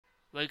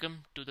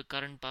Welcome to the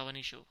Karan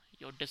Pavani Show,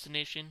 your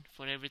destination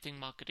for everything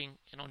marketing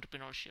and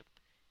entrepreneurship.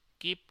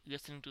 Keep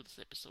listening to this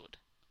episode.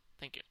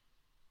 Thank you.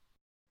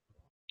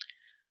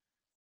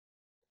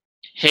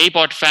 Hey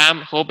Pod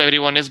fam, hope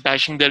everyone is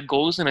bashing their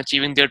goals and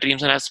achieving their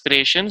dreams and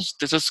aspirations.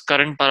 This is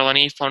Karan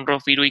Parvani, founder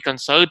of V2E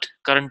Consult,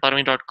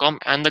 karanparvani.com,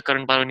 and the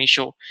Karan Parvani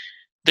Show.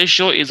 This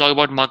show is all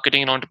about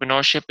marketing and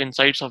entrepreneurship,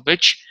 insights of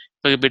which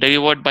will be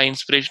delivered by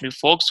inspirational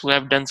folks who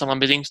have done some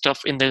amazing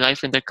stuff in their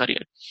life and their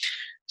career.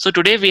 So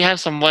today we have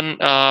someone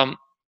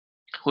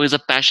who is a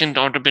passionate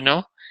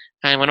entrepreneur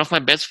and one of my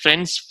best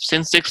friends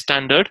since 6th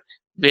standard,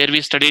 where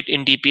we studied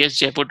in DPS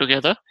Jaipur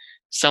together.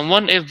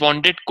 Someone, if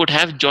wanted, could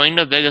have joined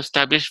a well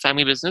established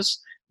family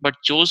business, but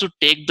chose to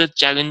take the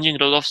challenging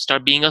role of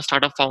being a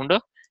startup founder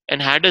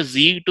and had a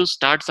zeal to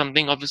start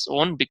something of his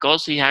own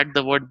because he had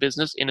the word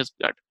business in his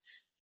blood.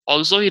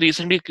 Also, he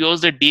recently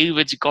closed a deal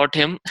which got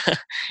him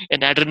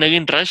an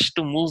adrenaline rush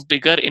to move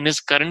bigger in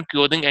his current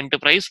clothing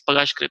enterprise,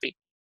 Palashkriti.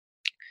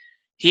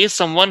 He is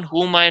someone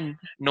whom I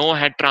know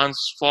had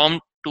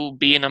transformed to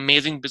be an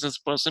amazing business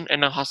person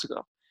and a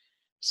hustler.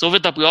 So,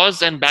 with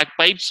applause and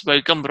bagpipes,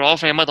 welcome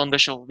Rauf Ahmed on the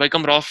show.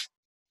 Welcome, Rauf.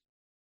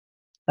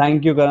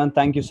 Thank you, Karan.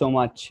 Thank you so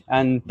much.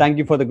 And thank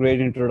you for the great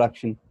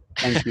introduction.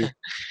 Thank you.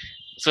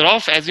 So,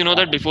 Rauf, as you know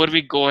Yeah. that before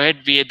we go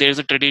ahead, there's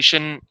a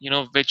tradition,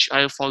 which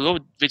I follow,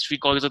 which we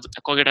call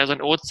it as an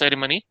oath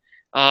ceremony,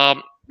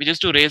 which is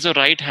to raise your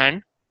right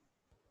hand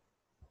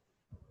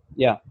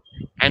Yeah.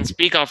 and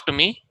speak after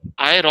me.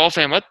 I, Rauf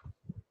Ahmed,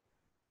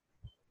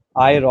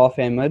 I, Rauf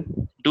Ahmed,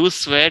 do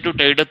swear to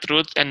tell the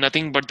truth and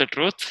nothing but the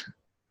truth,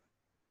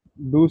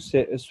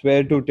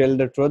 swear to tell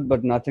the truth,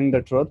 but nothing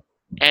the truth,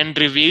 and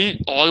reveal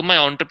all my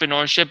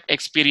entrepreneurship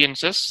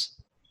experiences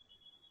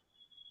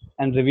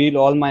and reveal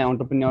all my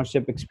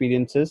entrepreneurship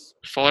experiences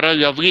for a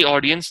lovely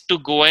audience to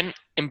go and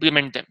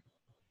implement them.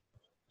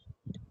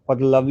 for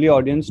the lovely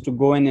audience to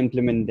go and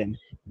implement them.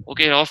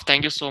 Okay, Ralph,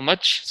 thank you so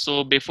much.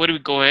 So before we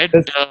go ahead,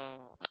 This, yeah,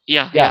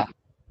 yeah, yeah,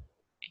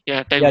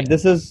 yeah, tell yeah. me.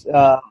 This is.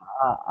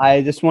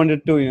 I just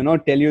wanted to,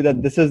 tell you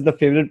that this is the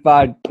favorite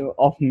part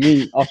of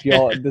me of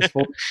your this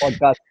whole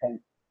podcast thing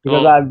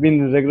because Oh, I've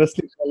been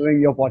rigorously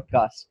following your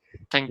podcast.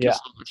 thank you Yeah.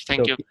 so much. Thank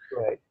So you. please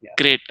go ahead. Yeah.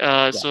 Great.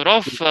 Yeah. So,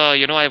 Ralph,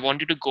 I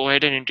want you to go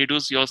ahead and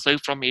introduce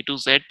yourself from A to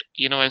Z,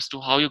 as to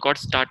how you got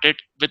started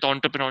with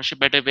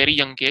entrepreneurship at a very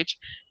young age,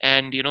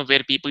 and,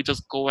 where people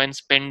just go and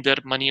spend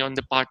their money on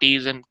the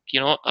parties and,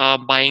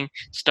 buying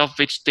stuff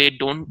which they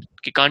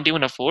can't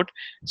even afford.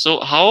 So,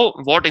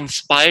 what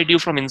inspired you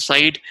from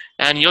inside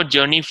and your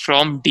journey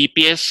from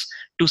DPS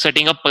to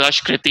setting up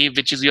Palash Kriti,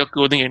 which is your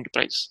clothing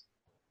enterprise?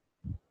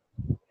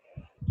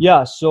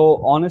 Yeah,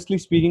 so honestly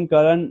speaking,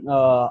 Karan,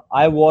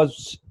 I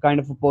was kind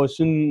of a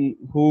person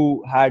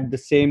who had the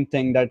same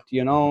thing that,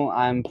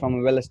 I'm from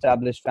a well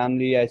established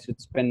family, I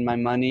should spend my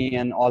money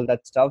and all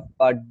that stuff.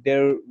 But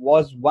there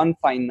was one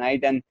fine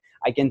night, and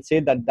I can say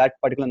that that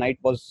particular night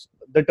was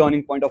the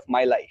turning point of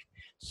my life.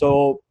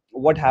 So,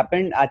 what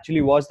happened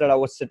actually was that I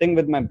was sitting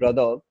with my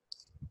brother,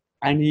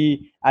 and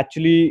he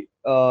actually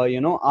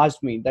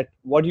asked me that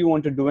what do you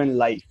want to do in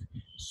life.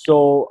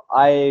 So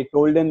I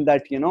told him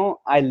that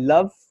I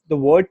love the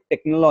word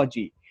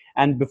technology.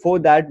 And before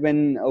that,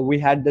 when we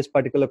had this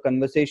particular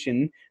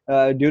conversation,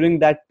 during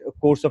that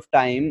course of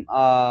time,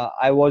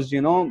 I was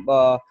joining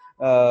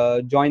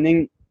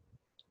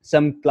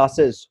some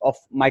classes of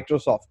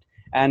Microsoft,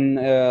 and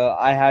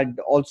I had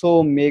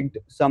also made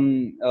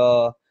some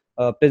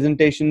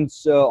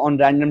presentations on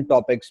random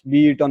topics,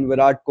 be it on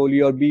Virat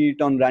Kohli or be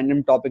it on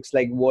random topics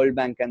like World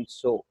Bank and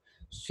so. Hmm.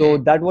 So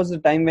that was the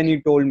time when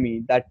he told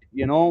me that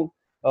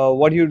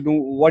what do you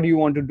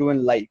want to do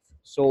in life.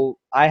 So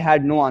I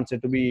had no answer,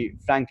 to be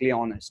frankly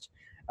honest.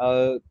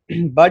 Uh,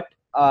 but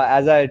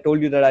as I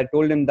told you, that I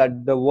told him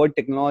that the word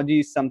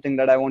technology is something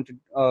that I want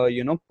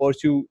to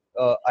pursue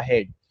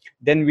ahead.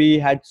 Then we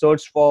had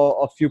searched for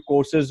a few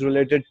courses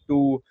related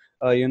to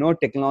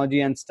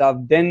technology and stuff.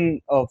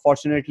 Then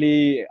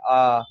fortunately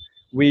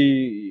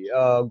we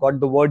got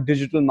the word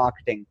digital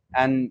marketing,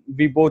 and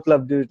we both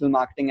love digital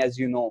marketing, as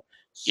you know.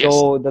 Yes.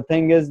 So the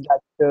thing is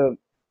that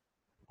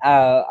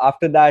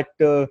after that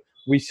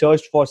we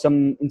searched for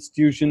some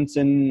institutions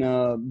in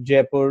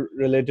Jaipur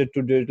related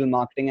to digital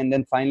marketing, and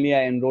then finally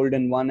I enrolled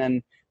in one,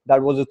 and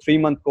that was a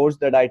 3-month course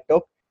that I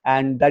took,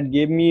 and that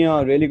gave me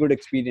a really good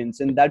experience.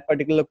 In that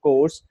particular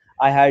course,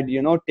 I had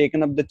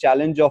taken up the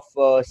challenge of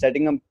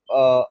setting up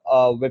a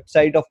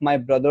website of my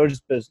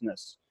brother's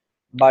business,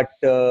 but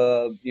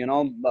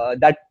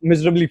that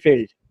miserably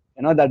failed.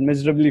 That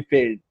miserably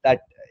failed.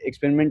 That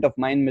experiment of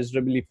mine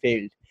miserably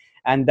failed,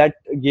 and that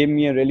gave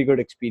me a really good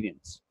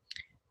experience.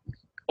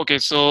 Okay,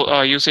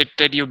 so you said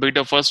that you built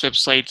the first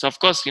websites. Of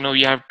course, you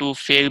have to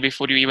fail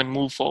before you even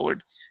move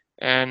forward.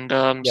 And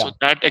so Yeah.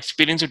 that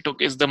experience you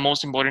took is the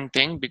most important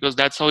thing because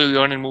that's how you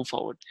learn and move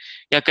forward.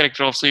 Yeah, correct,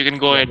 Rob. So you can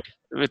go Yeah. ahead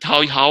with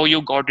how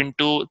you got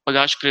into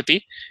Pagash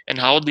Kriti and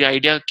how the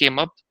idea came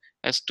up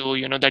as to,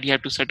 that you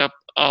have to set up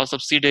a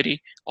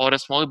subsidiary or a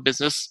small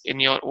business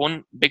in your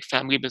own big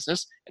family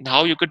business and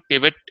how you could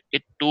pivot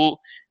it to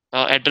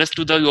address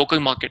to the local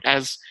market?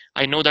 As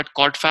I know that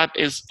Codfab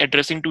is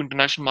addressing to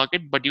international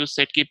market, but you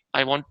said keep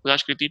I want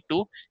Palashkriti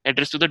to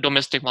address to the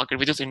domestic market,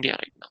 which is India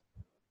right now.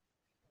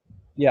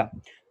 Yeah.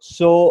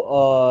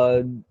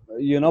 So,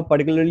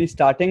 particularly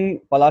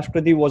starting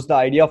Palashkriti was the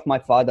idea of my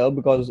father,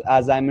 because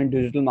as I'm in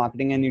digital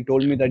marketing, and he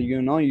told me that,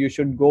 you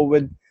should go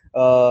with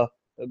uh,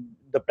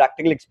 the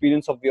practical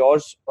experience of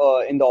yours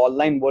in the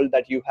online world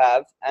that you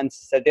have, and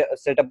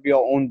set up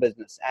your own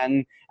business.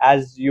 And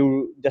as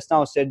you just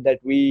now said, that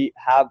we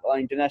have an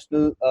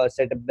international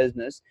setup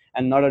business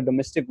and not a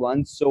domestic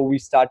one. So we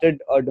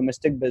started a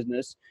domestic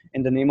business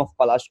in the name of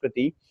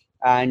Palashkriti.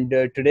 And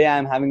today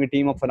I'm having a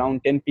team of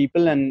around 10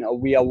 people, and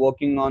we are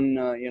working on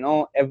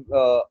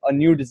a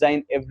new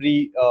design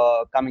every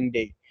coming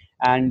day,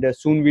 and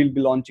soon we'll be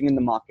launching in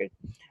the market.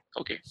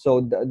 Okay.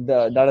 So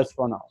that is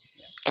for now.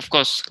 Of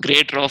course,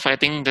 great, Rauf. I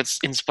think that's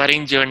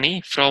inspiring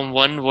journey from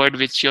one word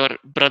which your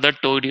brother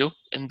told you,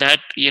 and that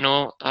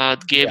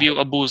gave Yeah, you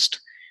a boost.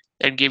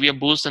 That gave you a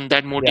boost, and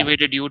that yeah,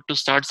 motivated you to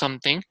start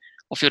something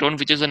of your own,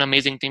 which is an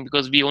amazing thing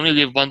because we only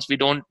live once. We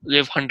don't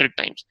live 100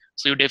 times.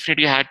 So you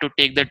definitely had to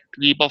take that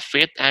leap of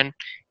faith, and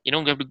you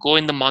have to go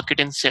in the market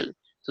and sell.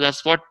 So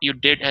that's what you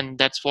did, and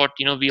that's what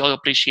we all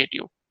appreciate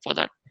you for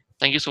that.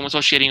 Thank you so much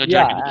for sharing your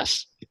journey with yeah.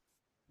 us.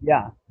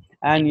 Yeah,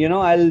 and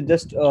I'll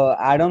just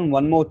add on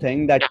one more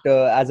thing, that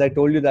Yeah. as I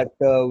told you, that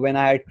when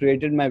I had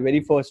created my very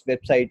first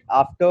website,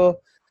 after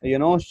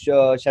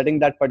shutting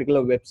that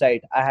particular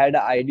website, I had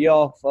an idea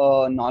of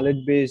a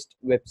knowledge-based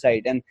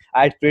website, and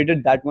I had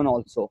created that one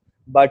also.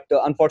 But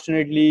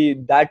unfortunately,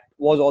 that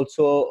was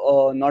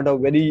also not a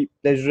very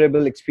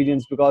pleasurable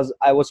experience, because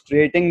I was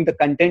creating the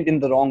content in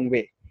the wrong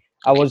way.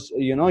 I Okay. was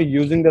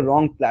using the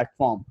wrong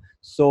platform.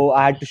 So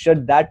I had to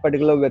shut that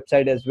particular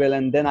website as well,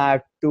 and then I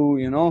have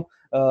to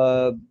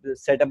uh,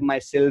 set up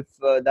myself,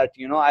 that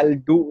I'll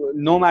do,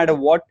 no matter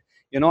what,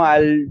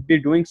 I'll be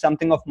doing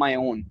something of my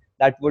own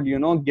that would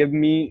give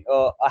me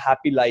a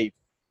happy life.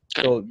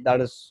 Correct. So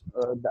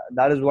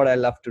that is what I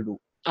love to do.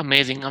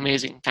 Amazing,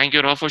 amazing. Thank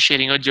you, Raw, for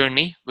sharing your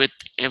journey with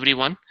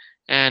everyone.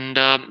 And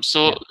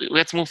so Yeah.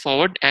 let's move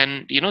forward.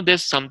 And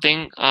there's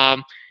something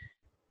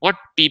what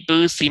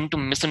people seem to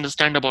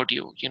misunderstand about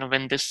you.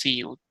 When they see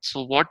you.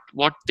 So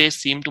what they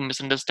seem to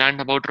misunderstand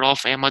about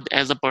Rauf Ahmed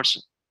as a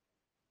person.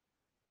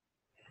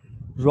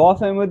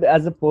 Rauf Ahmed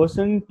as a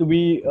person, to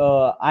be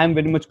I'm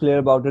very much clear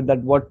about it, that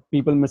what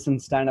people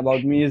misunderstand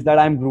about me is that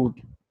I'm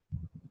rude.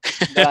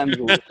 That I'm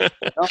rude.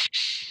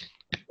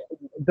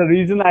 The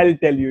reason I'll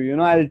tell you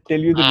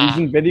the Ah,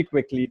 reason very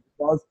quickly,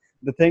 because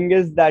the thing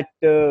is that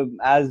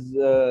as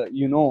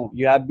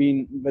you have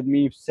been with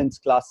me since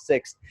class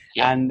 6,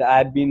 yeah, and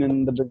I've been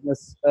in the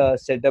business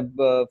setup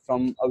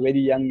from a very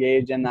young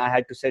age, and I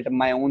had to set up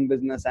my own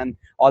business and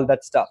all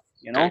that stuff.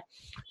 correct.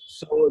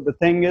 So the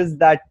thing is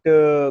that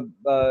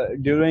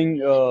during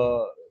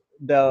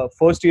the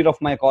first year of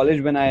my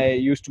college, when I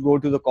used to go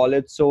to the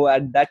college, so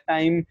at that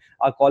time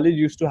our college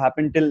used to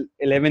happen till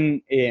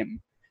 11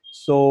 a.m.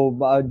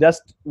 So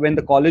just when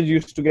the college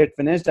used to get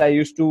finished, I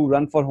used to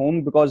run for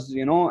home, because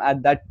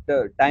at that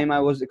time I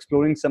was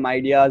exploring some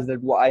ideas that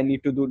I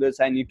need to do this,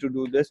 I need to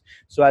do this.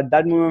 So at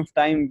that moment of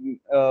time,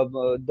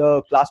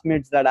 the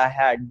classmates that I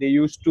had, they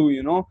used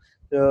to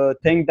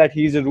think that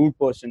he's a rude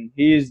person.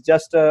 He is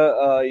just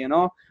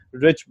a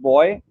rich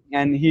boy,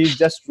 and he's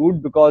just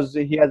rude because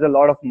he has a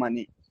lot of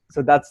money.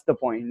 So that's the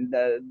point.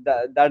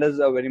 That is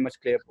a very much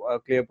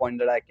clear point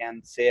that I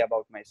can say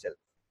about myself.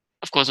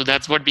 Of course, so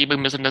that's what people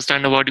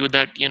misunderstand about you.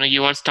 That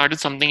you are started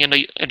something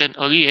at an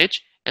early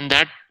age, and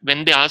that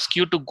when they ask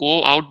you to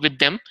go out with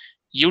them,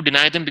 you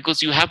deny them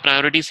because you have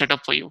priorities set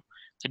up for you.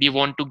 That you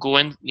want to go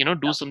and do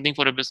Yeah, something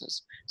for a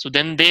business. So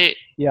then they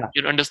yeah,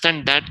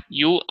 understand that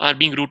you are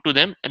being rude to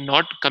them and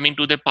not coming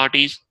to their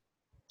parties.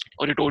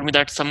 Or you told me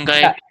that some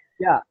guy, yeah,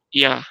 yeah.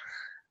 yeah,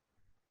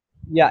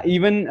 Yeah,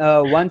 even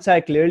once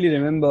I clearly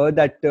remember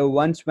that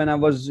once when I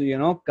was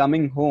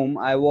coming home,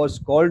 I was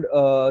called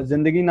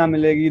Zindagi Na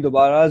Milegi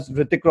Dobara's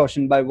Hrithik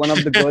Roshan by one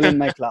of the girl in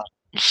my class,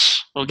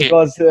 okay,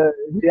 because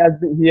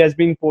he has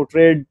been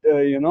portrayed,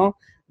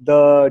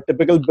 the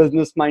typical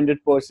business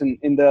minded person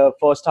in the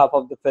first half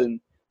of the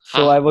film.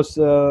 So huh, I was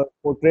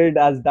portrayed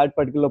as that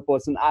particular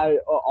person. I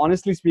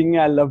honestly speaking,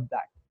 I love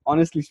that.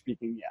 Honestly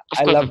speaking, yeah, of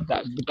I course, love of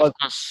that, course, of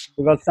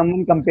because course.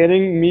 someone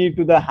comparing me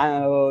to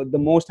the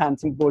most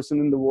handsome person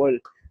in the world,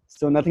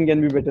 so nothing can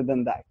be better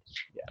than that.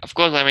 Yeah, Of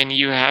course, I mean,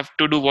 you have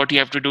to do what you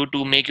have to do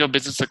to make your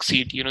business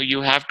succeed.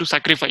 You have to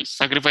sacrifice.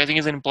 Sacrificing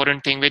is an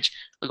important thing, which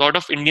a lot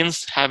of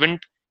Indians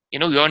haven't,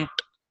 learned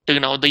till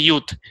now. The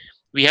youth,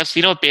 we have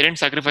seen our parents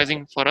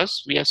sacrificing for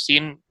us. We have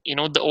seen,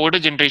 the older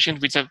generation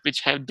which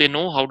have they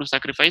know how to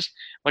sacrifice.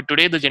 But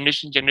today, the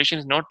generation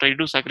is not ready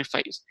to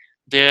sacrifice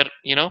their,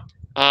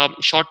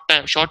 short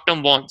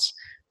term wants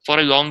for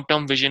a long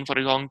term vision, for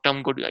a long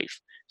term good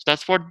life. So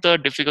that's what the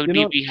you difficulty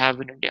know we have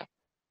in India.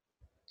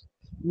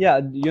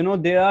 yeah,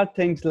 there are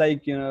things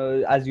like,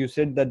 as you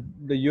said, that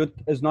the youth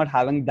is not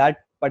having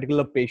that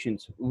particular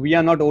patience. We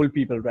are not old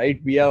people, right?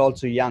 We are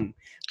also young,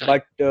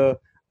 Correct. but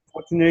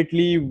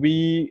fortunately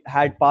we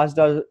had passed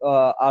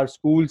our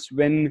schools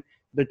when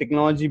the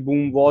technology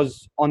boom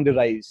was on the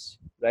rise,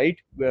 right?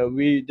 Where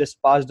we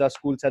just passed our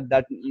schools at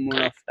that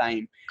moment of Correct.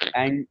 time, Correct.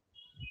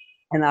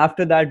 and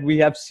after that we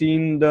have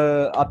seen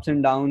the ups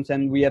and downs,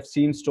 and we have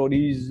seen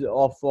stories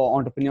of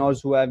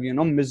entrepreneurs who have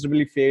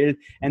miserably failed,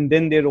 and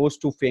then they rose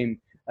to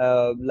fame,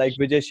 like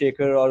Vijay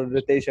Shekhar or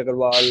Ritesh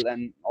Agarwal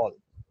and all.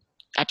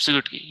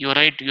 Absolutely, you're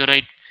right. You're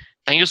right.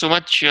 Thank you so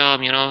much,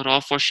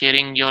 Rauf, for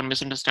sharing your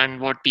misunderstand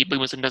what people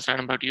misunderstand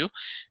about you,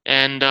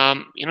 and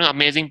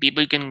amazing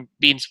people can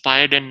be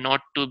inspired and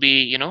not to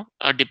be,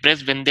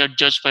 depressed when they are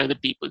judged by other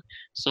people.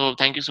 So,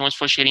 thank you so much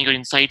for sharing your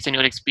insights and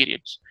your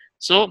experience.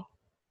 So,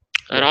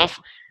 Yeah. Rauf,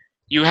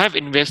 you have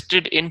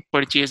invested in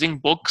purchasing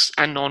books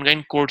and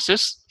online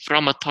courses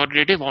from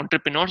authoritative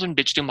entrepreneurs and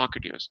digital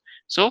marketers.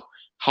 So,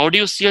 how do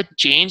you see a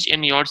change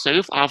in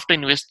yourself after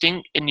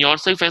investing in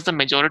yourself, as the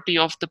majority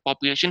of the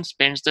population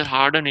spends their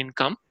hard earned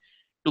income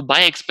to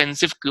buy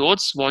expensive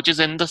clothes, watches,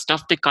 and the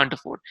stuff they can't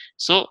afford?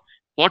 So,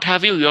 what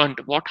have you learned?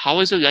 How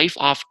is your life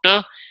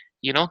after,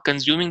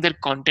 consuming their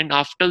content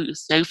after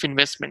self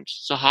investment?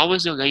 So, how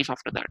is your life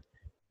after that?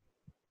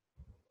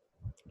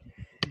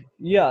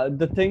 Yeah,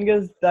 the thing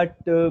is that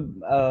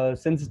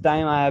since the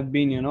time I have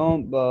been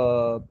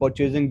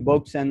purchasing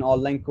books and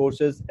online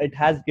courses, it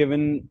has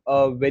given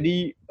a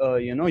very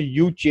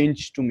huge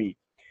change to me,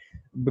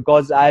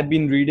 because I've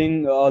been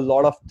reading a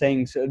lot of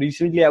things.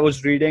 Recently, I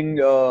was reading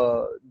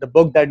the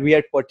book that we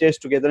had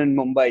purchased together in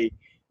Mumbai.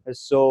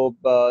 So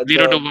Zero to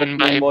the book One name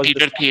by was The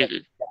Peter Startup.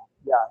 Thiel.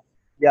 Yeah,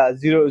 yeah,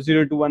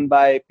 001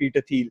 by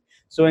Peter Thiel.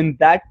 So in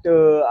that,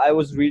 I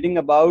was reading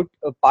about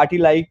a party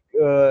like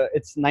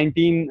it's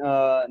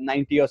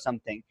 1990 or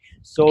something.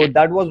 So Okay.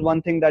 that was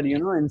one thing that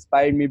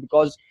inspired me,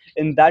 because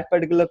in that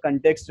particular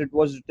context, it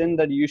was written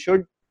that you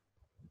should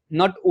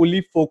not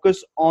only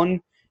focus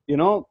on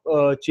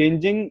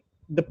changing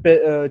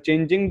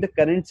the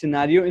current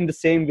scenario in the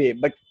same way,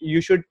 but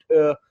you should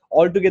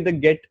altogether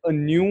get a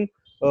new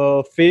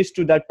face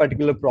to that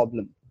particular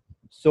problem.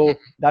 So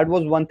that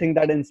was one thing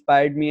that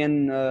inspired me,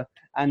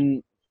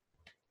 and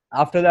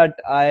after that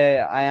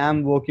I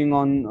am working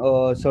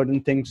on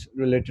certain things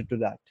related to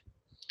that.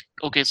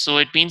 Okay, so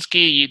it means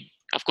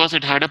of course,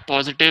 it had a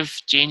positive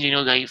change in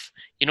your life.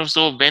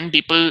 So when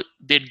people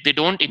they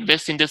don't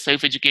invest in their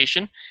self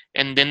education,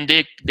 and then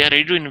they're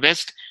ready to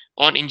invest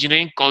on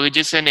engineering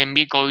colleges and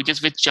MBA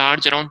colleges, which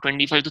charge around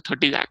 25 to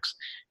 30 lakhs.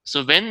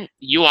 So when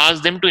you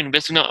ask them to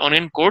invest in an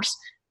online course,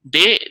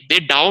 they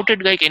doubt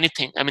it like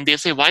anything. I mean, they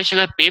say, why should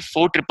I pay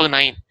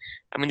 4,999?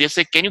 I mean, they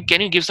say,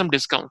 can you give some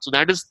discount? So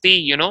that is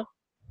the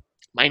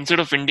mindset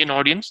of Indian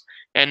audience,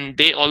 and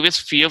they always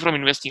fear from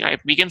investing.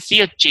 We can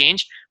see a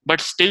change, but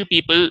still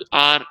people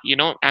are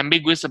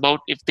ambiguous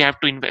about if they have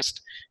to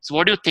invest. So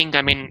what do you think?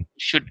 I mean,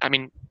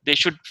 they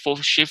should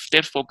shift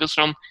their focus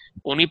from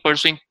only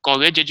pursuing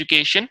college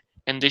education,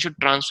 and they should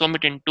transform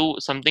it into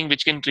something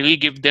which can really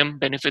give them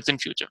benefits in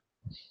future.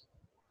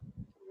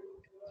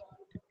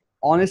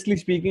 Honestly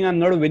speaking, I'm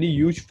not a very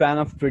huge fan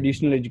of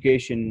traditional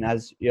education,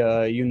 as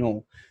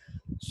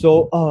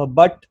so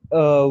but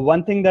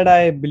one thing that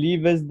I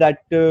believe is that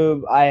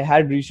I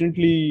had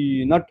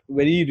recently, not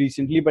very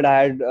recently, but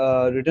I had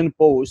written a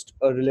post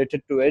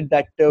related to it,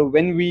 that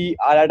when we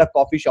are at a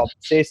coffee shop,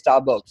 say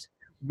Starbucks,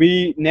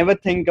 we never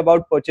think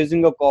about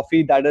purchasing a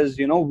coffee that is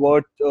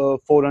worth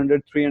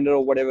 400, 300,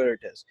 or whatever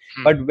it is.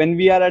 Hmm. But when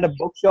we are at a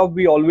bookshop,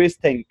 we always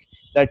think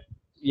that,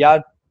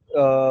 यार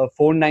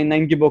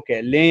 499 की book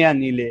है, ले या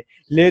नहीं ले,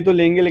 ले तो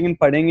लेंगे लेकिन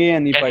पढ़ेंगे या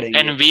नहीं पढ़ेंगे.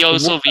 And we वो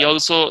also we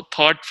also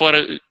thought for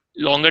a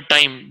longer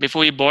time before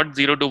we bought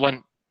 0 to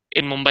 1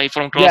 in Mumbai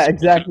from Yeah, cross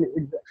coffee.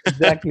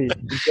 exactly.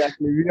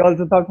 We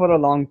also thought for a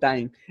long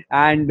time,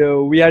 and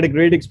we had a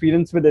great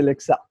experience with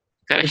Alexa,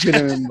 if Correct. you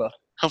remember.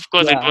 Of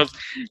course, it Yeah, was.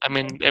 I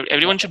mean,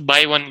 everyone should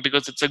buy one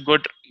because it's a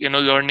good,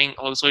 learning.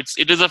 Also,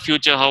 it is a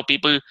future how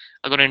people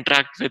are going to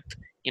interact with,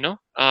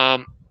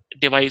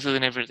 devices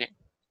and everything.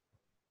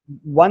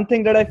 one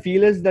thing that I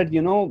feel is that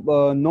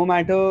no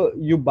matter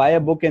you buy a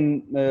book,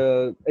 and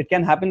it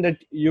can happen that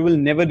you will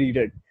never read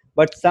it,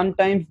 but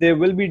sometimes there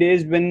will be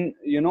days when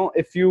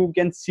if you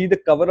can see the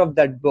cover of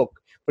that book,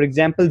 for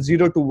example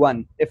 0 to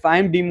 1, if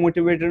I'm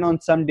demotivated on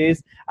some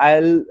days,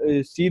 I'll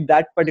see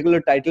that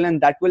particular title,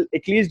 and that will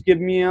at least give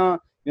me a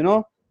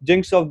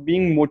jinx of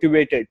being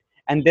motivated,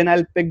 and then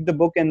I'll pick the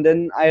book, and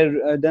then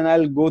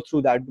I'll go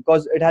through that,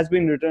 because it has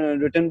been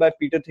written by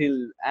Peter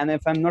Thiel, and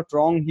if I'm not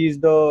wrong, he's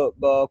the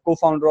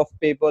co-founder of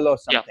PayPal or Yeah,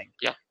 something,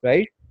 yeah,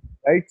 right?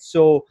 Right.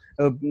 So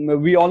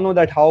we all know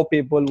that how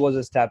PayPal was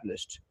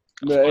established.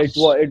 of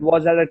course. It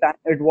was at a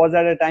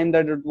time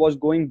that it was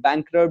going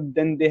bankrupt.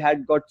 Then they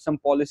had got some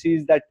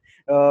policies that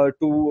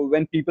to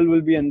when people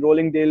will be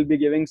enrolling, they'll be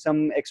giving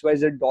some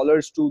XYZ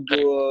dollars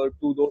Correct.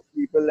 to those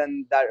people,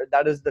 and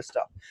that is the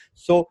stuff.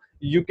 So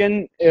you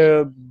can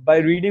by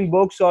reading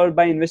books or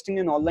by investing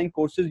in online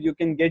courses, you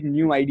can get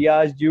new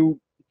ideas,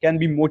 you can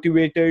be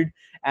motivated,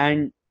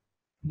 and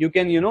you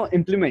can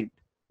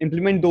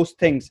implement those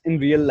things in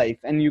real life,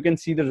 and you can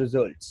see the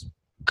results.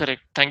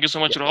 Correct. Thank you so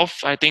much, Yeah.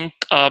 Rauf. I think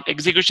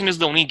execution is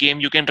the only game.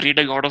 You can read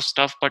a lot of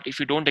stuff, but if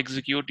you don't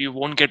execute, you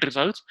won't get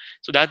results.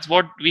 So that's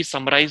what we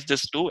summarize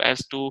this to,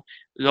 as to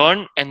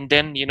learn and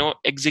then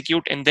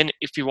execute. And then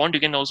if you want,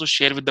 you can also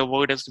share with the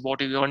world as to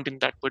what you learned in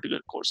that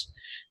particular course.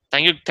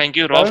 Thank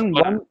you, Rauf. Karan,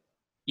 For one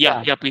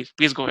yeah, yeah, yeah.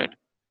 Please go ahead.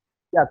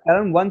 yeah,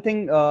 Karan, one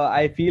thing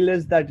I feel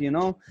is that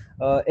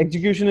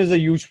execution is a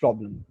huge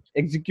problem.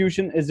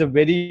 Execution is a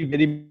very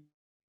very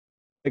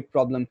big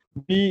problem.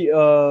 We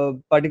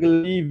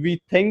particularly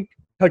we think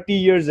 30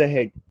 years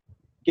ahead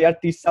कि यार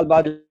 30 साल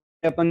बाद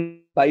जब अपन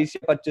 22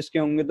 या 25 के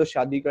होंगे तो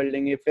शादी कर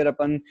लेंगे, फिर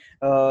अपन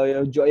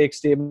जो एक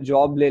स्टेबल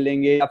जॉब ले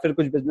लेंगे या फिर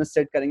कुछ बिजनेस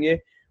सेट करेंगे.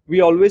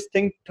 We always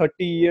think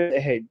 30 years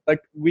ahead, but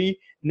we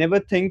never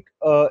think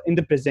in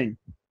the present.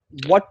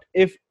 What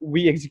if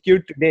we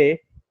execute today?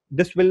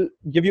 This will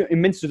give you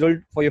immense result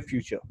for your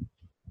future.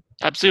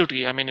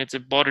 Absolutely. I mean, it's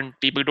important.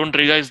 People don't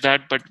realize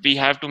that, but we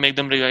have to make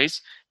them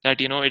realize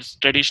that it's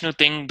traditional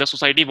thing the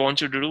society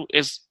wants you to do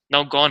is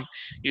now gone.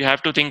 You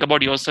have to think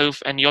about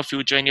yourself and your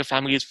future and your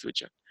family's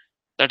future.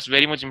 That's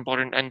very much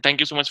important. And thank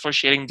you so much for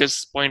sharing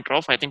this point,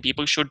 Rolf. I think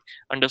people should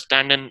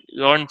understand and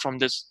learn from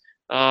this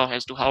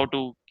as to how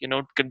to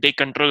take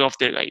control of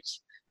their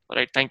lives. All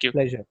right. Thank you.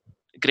 Pleasure.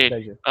 Great.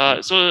 Pleasure.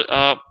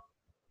 So,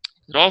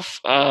 Rolf,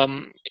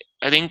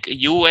 I think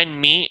you and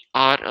me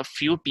are a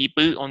few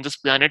people on this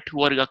planet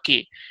who are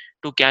lucky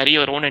to carry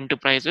our own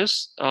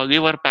enterprises,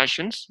 live our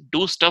passions,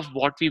 do stuff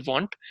what we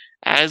want,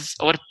 as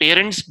our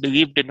parents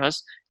believed in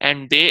us,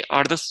 and they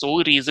are the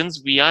sole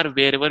reasons we are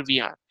wherever we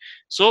are.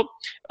 So,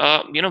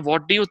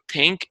 what do you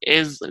think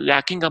is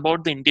lacking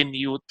about the Indian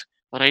youth?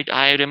 All right,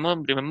 I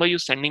remember you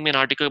sending me an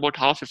article about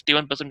how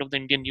 51% of the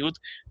Indian youth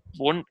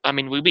will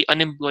be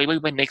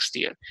unemployable by next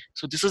year.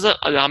 So this is a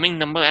alarming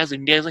number, as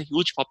India is a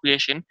huge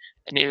population,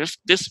 and if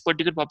this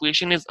particular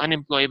population is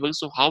unemployable,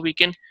 so how we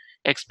can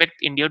expect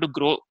India to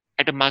grow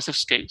at a massive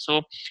scale?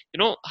 So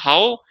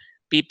how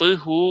people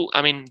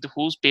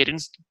whose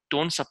parents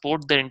don't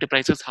support their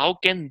enterprises, how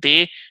can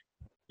they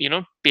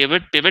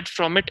pivot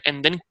from it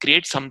and then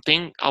create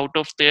something out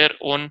of their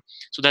own,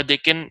 so that they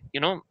can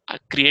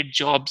create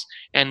jobs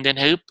and then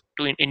help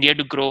to India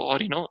to grow, or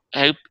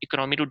help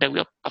economy to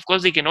develop. Of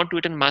course they cannot do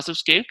it in massive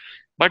scale,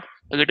 but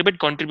a little bit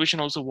contribution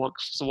also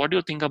works. So what do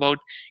you think about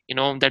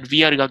that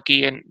we are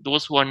lucky, and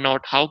those who are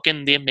not, how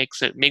can they make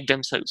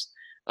themselves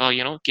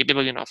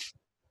capable enough?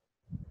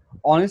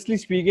 Honestly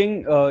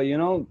speaking,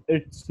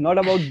 it's not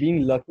about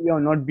being lucky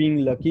or not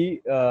being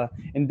lucky.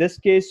 In this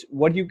case,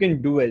 what you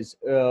can do is,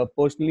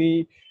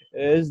 personally,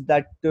 is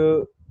that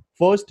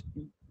first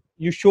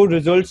you show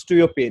results to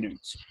your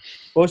parents.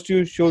 First,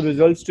 you show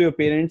results to your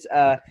parents.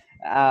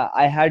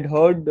 I had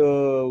heard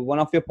one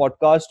of your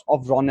podcast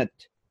of Ronit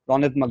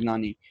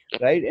Magnani,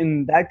 right?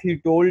 In that, he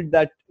told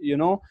that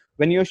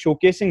when you're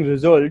showcasing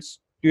results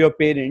to your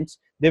parents,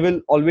 they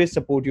will always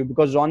support you,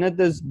 because Ronit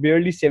is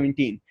barely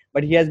 17,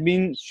 but he has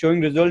been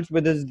showing results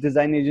with his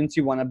design agency,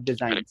 One Up Correct.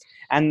 Designs,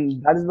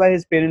 and that is why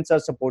his parents are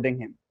supporting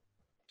him.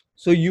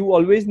 So you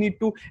always need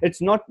to, it's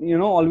not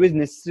always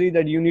necessary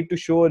that you need to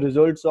show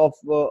results of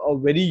a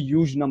very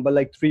huge number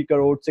like 3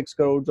 crores, 6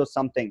 crores or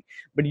something,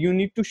 but you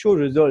need to show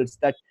results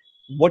that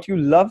what you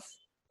love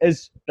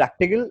is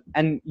practical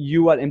and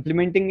you are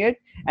implementing it,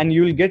 and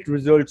you will get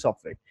results of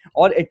it.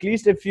 Or at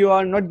least if you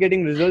are not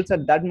getting results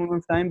at that moment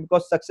of time,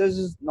 because success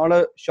is not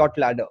a short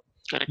ladder,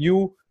 Correct.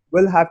 you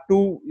will have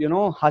to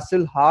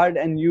hustle hard,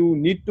 and you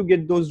need to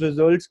get those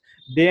results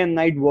day and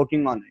night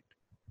working on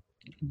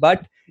it.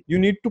 But you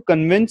need to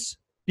convince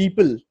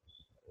people,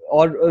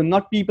 or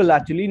not people,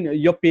 actually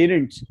your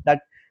parents,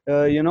 that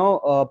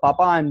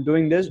papa, I'm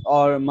doing this,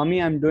 or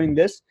mummy, I'm doing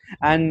this,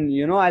 and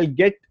I'll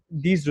get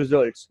these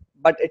results,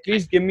 but at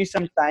least give me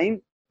some time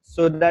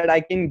so that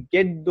I can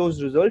get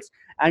those results,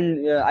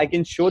 and I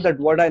can show that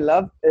what I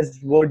love is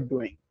worth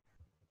doing.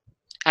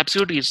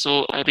 Absolutely.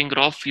 So I think,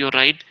 Rof, you're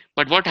right.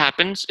 But what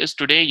happens is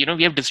today,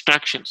 we have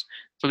distractions.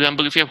 For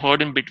example, if you have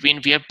heard in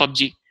between, we have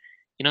PUBG.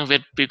 Where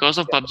because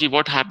of PUBG,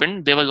 what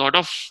happened? There were a lot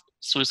of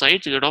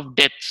suicides, a lot of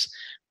deaths.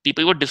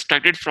 People were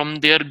distracted from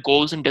their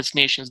goals and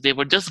destinations. They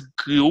were just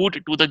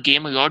glued to the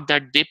game a lot,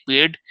 that they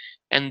played,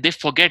 and they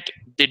forget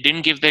they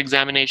didn't give the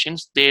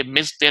examinations. They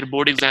missed their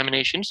board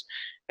examinations.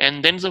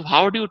 And then, so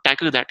how do you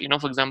tackle that?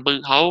 For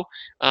example, how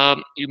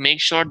you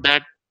make sure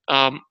that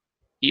um,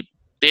 you-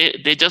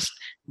 they just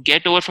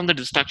get over from the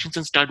distractions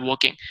and start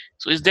working.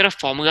 So is there a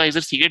formula, is there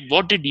a secret?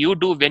 What did you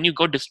do when you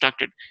got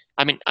distracted?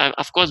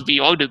 Of course we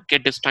all do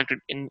get distracted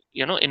in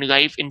in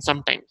life in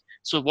some time.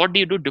 So what do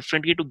you do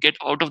differently to get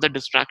out of the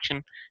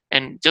distraction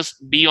and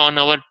just be on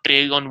our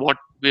trail on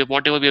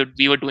whatever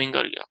we were doing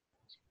earlier?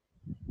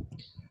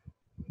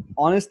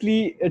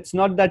 Honestly, it's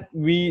not that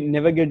we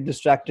never get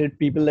distracted.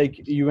 People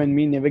like you and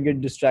me never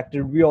get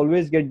distracted. We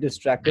always get Correct.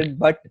 distracted,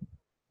 but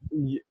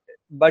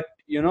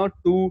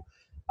to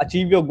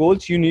achieve your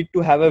goals, you need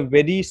to have a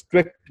very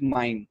strict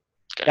mind.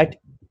 That Correct.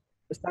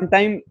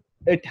 sometimes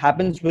it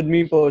happens with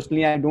me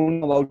personally. I don't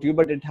know about you,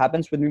 but it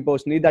happens with me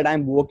personally that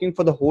I'm working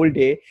for the whole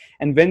day,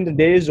 and when the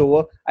day is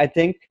over, I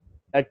think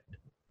that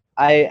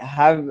I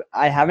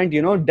haven't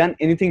done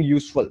anything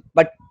useful,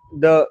 but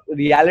the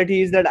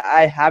reality is that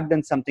I have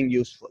done something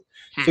useful.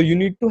 So Hmm. you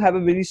need to have a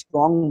very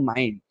strong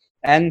mind,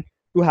 and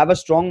to have a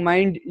strong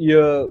mind,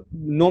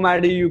 no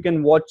matter, you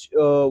can watch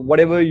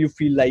whatever you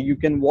feel like. You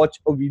can watch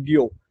a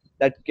video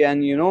that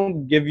can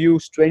give you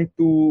strength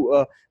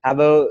to have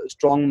a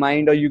strong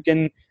mind, or you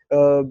can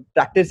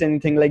practice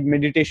anything like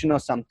meditation or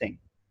something.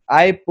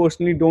 I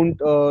personally don't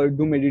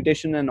do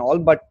meditation and all,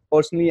 but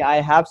personally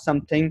I have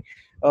something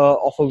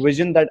of a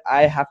vision that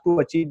I have to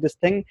achieve this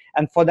thing,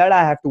 and for that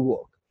I have to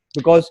work,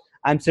 because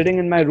I'm sitting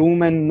in my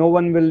room and no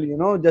one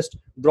will just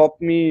drop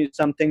me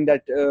something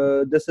that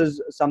this is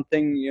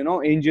something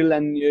angel,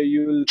 and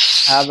you will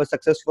have a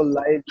successful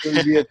life, you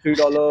will be a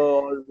 $3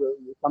 or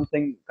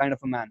something kind of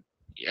a man.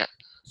 Yeah,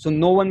 So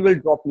no one will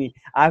drop me.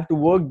 I have to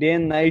work day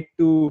and night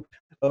to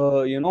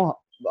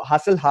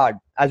hustle hard,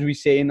 as we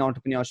say in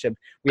entrepreneurship.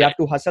 We have correct.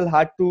 to hustle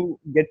hard to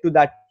get to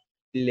that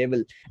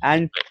level.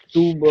 And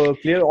to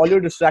clear all your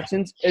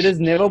distractions, it is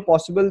never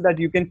possible that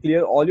you can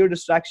clear all your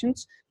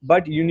distractions,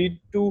 but you need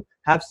to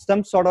have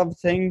some sort of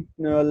thing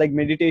like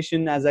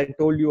meditation, as I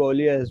told you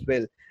earlier as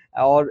well,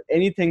 or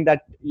anything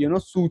that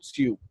suits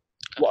you.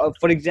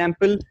 For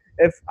example,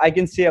 if I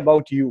can say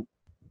about you,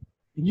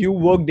 you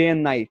work day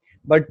and night,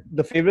 but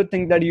the favorite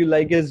thing that you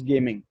like is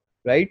gaming,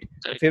 right? The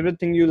Correct. favorite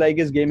thing you like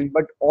is gaming,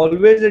 but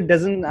always it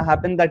doesn't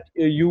happen that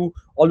you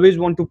always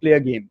want to play a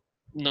game.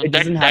 No, It that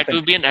doesn't that happen.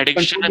 will be an You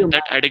addiction, control your and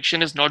that mind.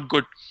 addiction is not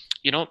good.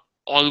 You know,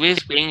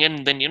 always playing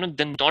and then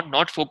then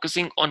not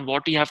focusing on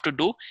what you have to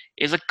do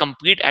is a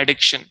complete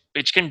addiction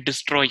which can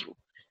destroy you.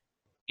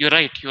 You're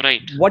right. You're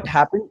right.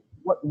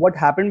 What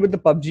happened with the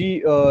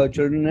PUBG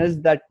children is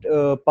that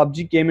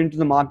PUBG came into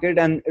the market,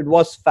 and it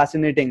was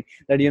fascinating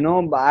that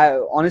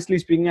honestly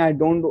speaking, I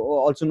don't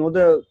also know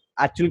the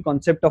actual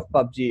concept of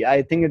PUBG.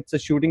 I think it's a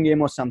shooting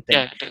game or something.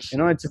 Yeah, it is.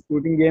 It's a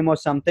shooting game or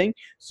something.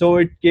 So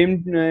it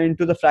came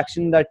into the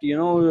fraction that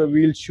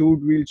we'll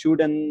shoot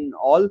and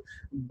all.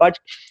 But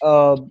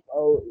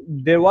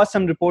there was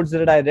some reports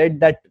that I read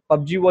that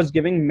PUBG was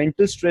giving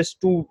mental stress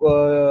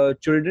to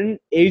children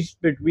aged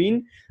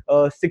between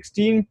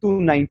 16 to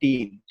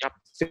 19. Yep.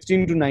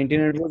 16 to 19,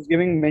 it was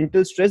giving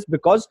mental stress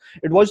because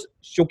it was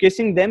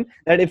showcasing them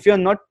that if you're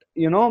not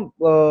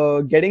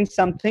getting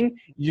something,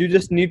 you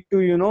just need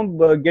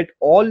to get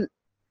all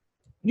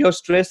your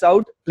stress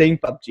out playing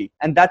PUBG,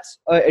 and that's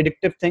a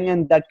addictive thing,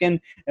 and that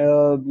can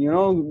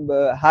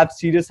have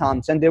serious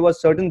harms, and there were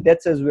certain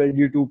deaths as well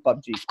due to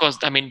PUBG. Of course.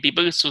 I mean,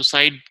 people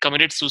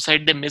committed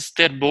suicide. They missed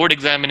their board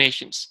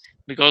examinations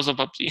because of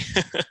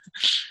PUBG.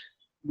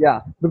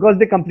 Yeah, because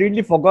they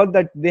completely forgot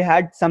that they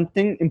had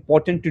something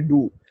important to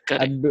do.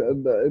 Correct.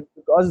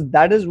 Because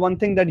that is one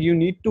thing that you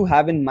need to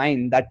have in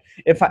mind, that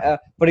if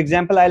for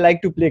example, I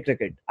like to play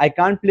cricket. I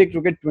can't play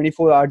cricket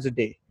 24 hours a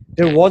day.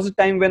 There Yeah. was a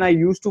time when I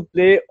used to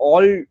play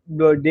all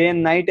the day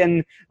and night,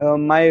 and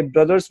my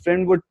brother's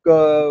friend would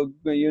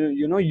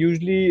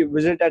usually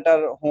visit at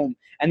our home,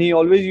 and he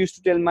always used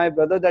to tell my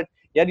brother that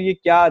यार ये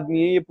क्या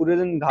आदमी है, ये पूरे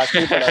दिन घास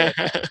में ही पड़ा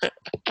रहता है.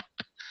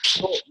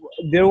 So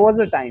there was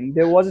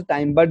a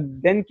time, but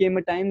then came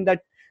a time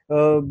that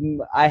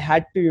I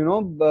had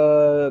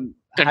to,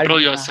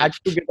 Control yourself. had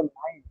to get a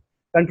mind.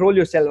 Control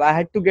yourself. I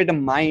had to get a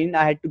mind.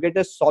 I had to get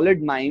a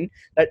solid mind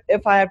that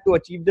if I have to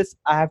achieve this,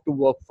 I have to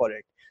work for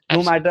it. No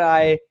Absolutely.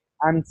 matter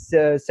I'm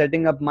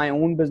setting up my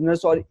own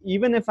business, or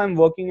even if I'm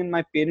working in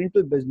my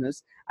parental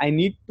business, I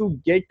need to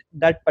get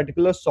that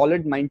particular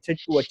solid mindset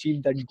to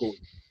achieve that goal.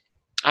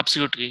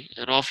 Absolutely,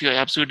 Rauf, you're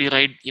absolutely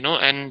right.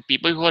 And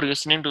people who are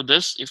listening to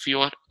this, if you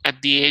are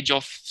at the age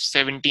of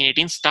 17,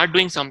 18, start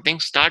doing something,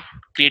 start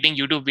creating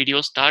YouTube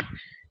videos, start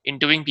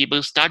interviewing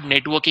people, start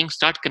networking,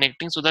 start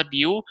connecting so that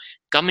you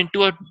come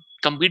into a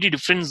completely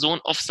different zone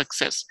of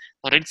success.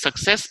 All right,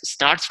 success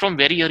starts from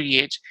very early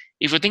age.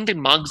 If you think that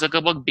Mark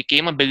Zuckerberg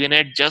became a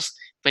billionaire just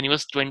when he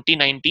was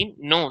 2019,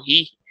 no,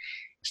 he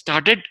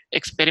started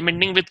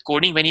experimenting with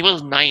coding when he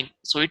was 9.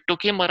 So it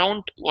took him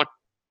around what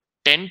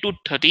 10 to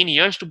 13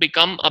 years to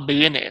become a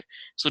billionaire.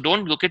 So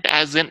don't look at it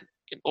as an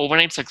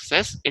overnight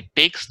success. It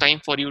takes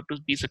time for you to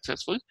be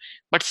successful,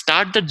 but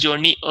start the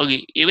journey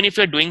early. Even if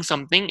you're doing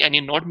something and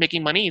you're not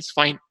making money, it's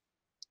fine,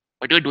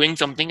 but you're doing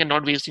something and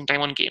not wasting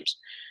time on games.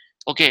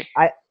 Okay.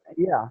 I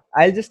Yeah,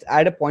 I'll just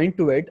add a point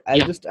to it. I'll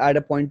Yeah. just add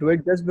a point to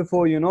it. Just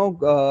before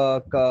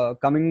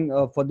coming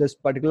for this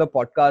particular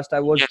podcast,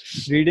 I was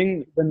Yes.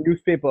 reading the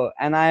newspaper,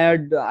 and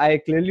I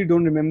clearly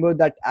don't remember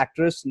that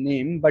actress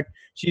name, but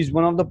she's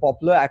one of the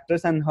popular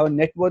actress, and her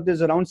net worth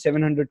is around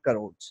 700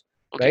 crores,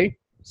 Okay. right?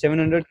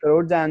 700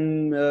 crores,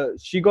 and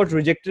she got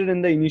rejected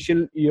in the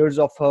initial years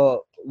of her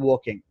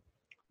working,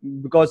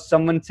 because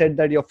someone said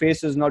that your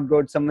face is not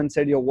good, someone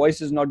said your voice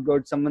is not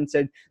good, someone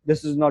said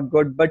this is not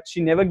good, but she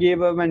never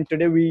gave up, and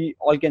today we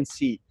all can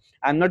see.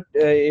 I'm not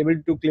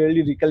able to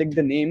clearly recollect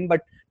the name,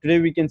 but today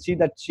we can see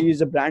that she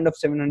is a brand of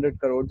 700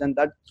 crores, and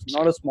that's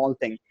not a small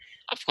thing.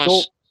 Of So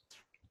course.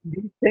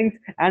 these things.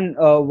 And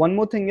one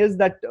more thing is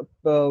that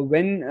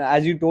when,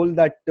 as you told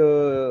that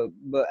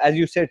as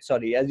you said,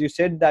 sorry, as you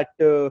said that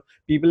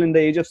people in the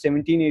age of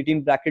 17,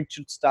 18 bracket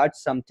should start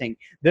something.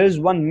 There is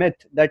one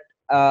myth that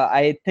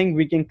I think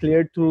we can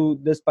clear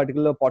through this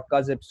particular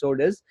podcast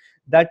episode, is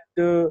that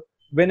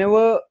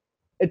whenever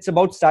it's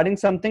about starting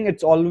something,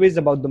 it's always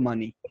about the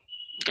money.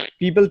 Correct.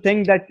 People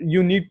think that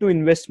you need to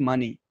invest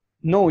money.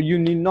 No, you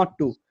need not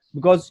to.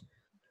 Because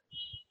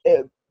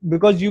uh,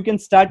 because you can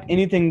start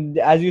anything.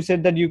 As you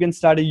said that you can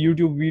start a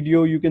YouTube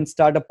video, you can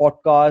start a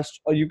podcast,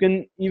 or you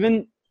can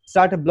even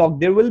start a blog.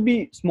 There will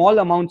be small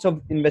amounts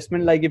of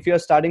investment, like if you're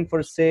starting,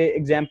 for say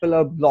example,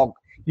 a blog,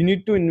 you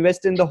need to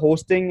invest in the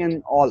hosting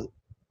and all.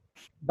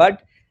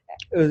 But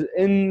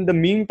in the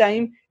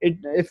meantime,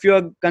 if you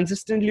are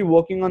consistently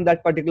working on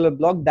that particular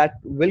blog, that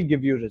will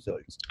give you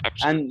results.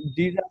 Absolutely. And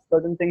these are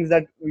certain things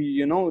that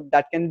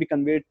that can be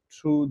conveyed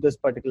through this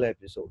particular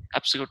episode.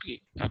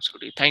 Absolutely.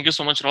 Absolutely. Thank you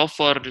so much, Rauf,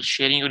 for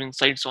sharing your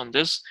insights on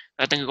this.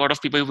 I think a lot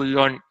of people will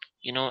learn,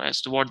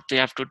 as to what they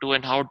have to do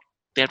and how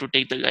they have to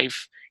take the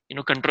life,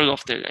 control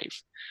of their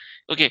life.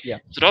 Okay. Yeah.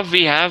 So, Rauf,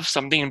 we have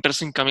something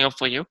interesting coming up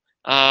for you.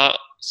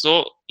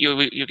 So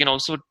you can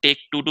also take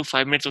 2 to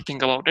 5 minutes to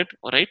think about it.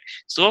 All right.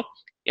 So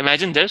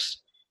imagine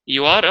this: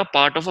 you are a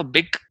part of a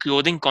big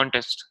clothing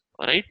contest.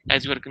 All right,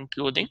 as you are in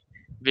clothing,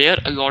 where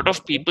a lot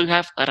of people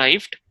have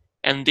arrived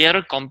and they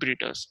are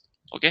competitors.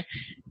 Okay,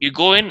 you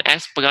go in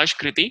as Prakash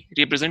Kriti,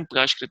 represent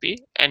Prakash Kriti,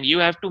 and you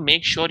have to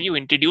make sure you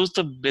introduce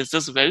the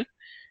business well.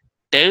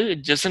 Tell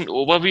just an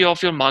overview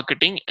of your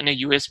marketing and a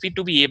USP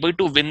to be able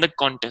to win the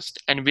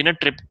contest and win a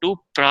trip to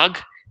Prague,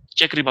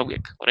 Czech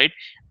Republic. All right,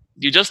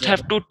 you just Yeah.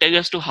 have to tell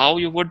as to how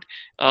you would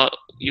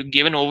you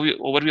give an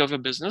overview of your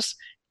business,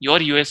 your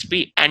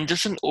USP, and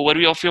just an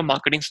overview of your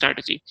marketing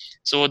strategy.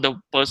 So the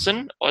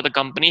person or the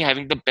company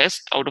having the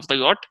best out of the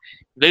lot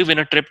will win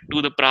a trip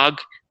to the Prague,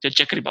 the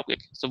Czech Republic.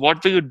 So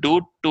what will you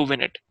do to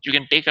win it? You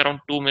can take around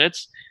 2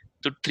 minutes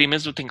to 3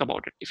 minutes to think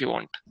about it if you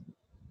want.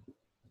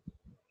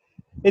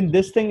 In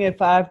this thing,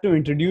 if I have to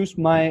introduce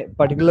my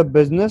particular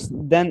business,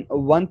 then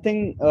one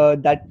thing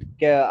that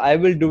I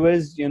will do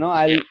is,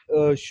 I'll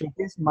Yeah.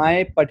 showcase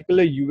my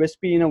particular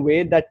USP in a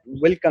way that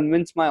will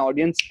convince my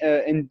audience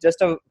in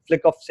just a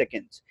flick of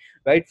seconds,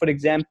 right? For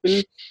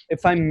example,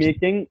 if I'm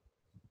making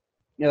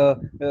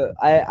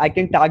I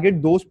can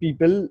target those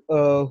people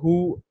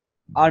who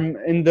are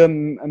in the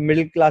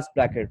middle class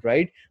bracket,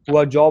 right? Who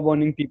are job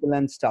earning people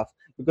and stuff.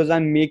 Because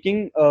I'm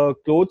making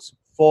clothes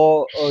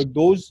for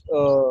those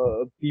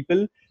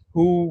people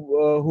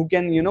who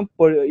can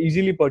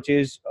easily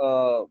purchase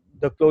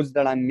the clothes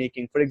that I'm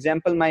making. For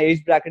example, my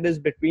age bracket is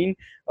between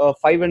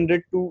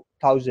 500 to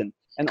 1,000,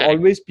 and Correct.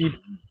 always people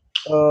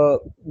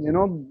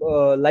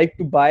like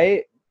to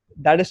buy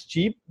that is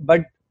cheap,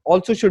 but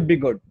also should be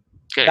good.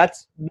 Correct.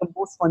 That's the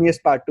most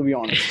funniest part, to be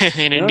honest.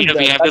 In India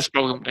we have That's this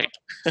problem, right?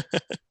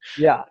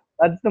 yeah,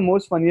 that's the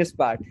most funniest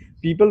part.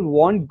 People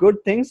want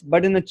good things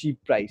but in a cheap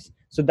price.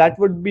 So that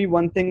would be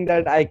one thing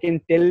that I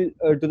can tell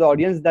to the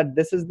audience, that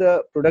this is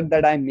the product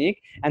that I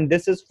make, and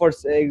this is for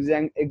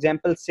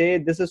example, say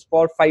this is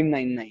for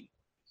 599,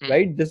 Hmm.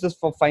 right? This is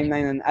for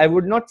 599. I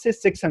would not say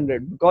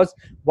 600, because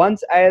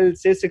once I'll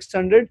say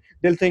 600,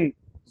 they'll think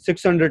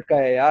 600 ka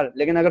hai yaar.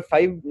 Lekin agar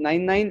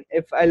 599,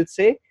 if I'll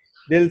say,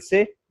 they'll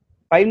say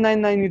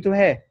 599 ही तो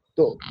है.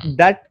 So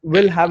that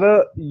will Correct. have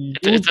a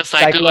It's huge a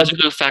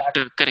psychological psychological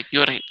factor. Correct.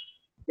 You're right.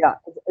 yeah,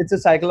 it's a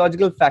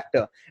psychological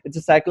factor. It's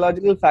a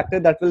psychological factor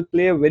that will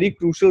play a very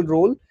crucial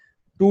role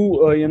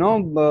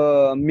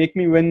to make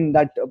me win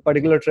that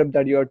particular trip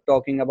that you're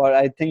talking about.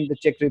 I think the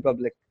Czech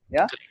Republic.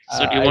 Yeah.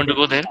 So do you I want to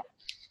think, go there?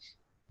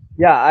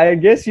 yeah, I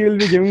guess you will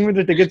be giving me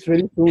the tickets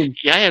very soon.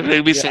 Yeah, yeah,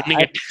 we'll be Yeah. sending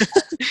it.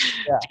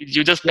 Yeah,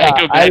 You just pack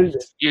yeah, your bags.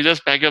 I'll You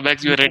just pack your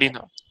bags. You're ready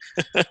now.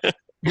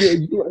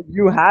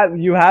 you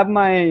have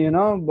my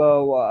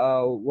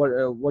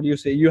what do you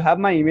say, you have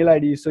my email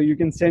ID, so you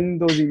can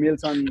send those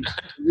emails on,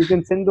 you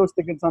can send those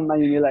tickets on my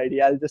email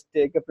ID. I'll just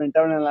take a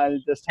printout and I'll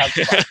just have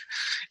the pass.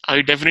 I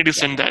will definitely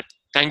Yeah. send that.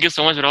 Thank you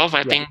so much, Rauf. I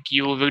Yeah. think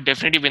you will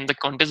definitely win the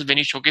contest when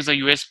you showcase a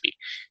USP.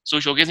 So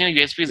showcasing your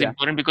USP is Yeah.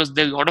 important because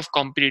there are a lot of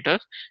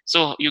competitors.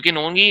 So you can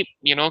only,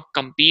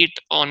 compete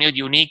on your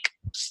unique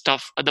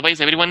stuff.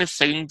 Otherwise, everyone is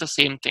selling the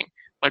same thing.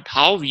 But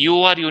how you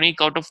are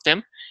unique out of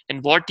them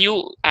and what you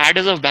add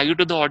as a value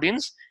to the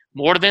audience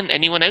more than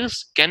anyone else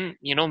can,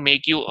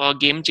 make you a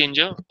game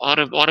changer or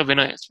a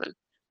winner as well.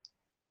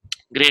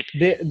 Great.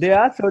 There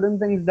are certain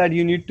things that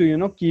you need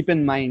to keep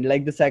in mind,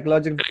 like the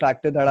psychological Correct.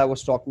 factor that I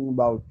was talking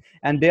about.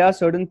 And there are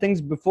certain things,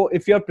 before,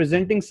 if you're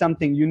presenting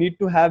something, you need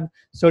to have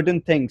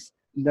certain things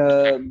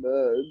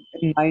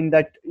in mind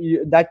that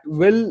that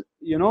will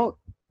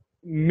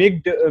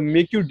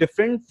make you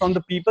different from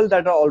the people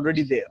that are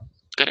already there.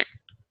 Correct.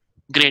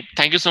 Great.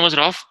 Thank you so much,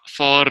 Raf,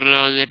 for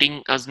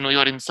letting us know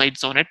your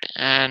insights on it.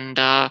 And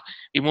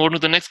we move on to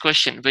the next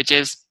question, which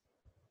is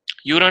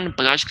you run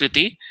Prakash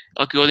Kriti,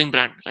 a clothing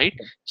brand, right?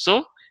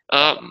 So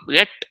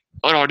let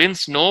our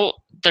audience know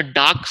the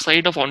dark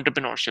side of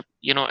entrepreneurship.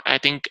 I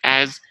think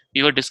as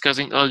we were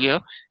discussing earlier.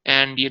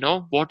 And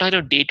what are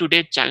your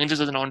day-to-day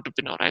challenges as an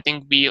entrepreneur? I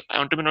think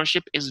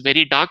entrepreneurship is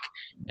very dark,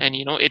 and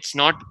it's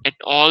not at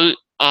all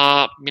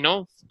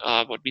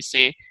what we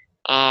say,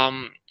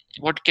 um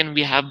what can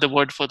we have the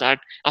word for that,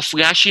 a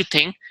flashy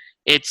thing.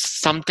 It's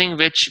something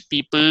which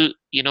people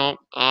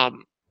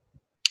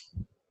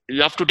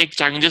love to take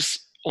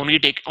challenges, only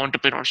take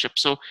entrepreneurship.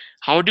 So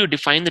how do you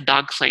define the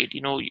dark side,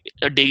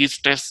 a daily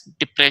stress,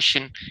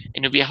 depression?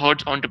 We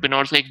heard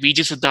entrepreneurs like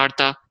VG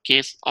Siddhartha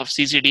case of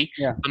CCD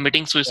Yeah,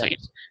 committing yeah.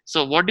 suicides.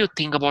 So what do you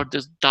think about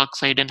this dark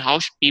side, and how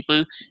should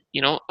people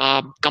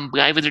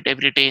comply with it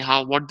every day,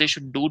 how what they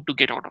should do to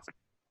get out of it?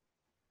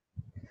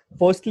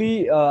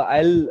 Firstly,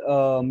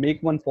 I'll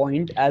make one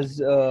point,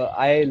 as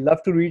I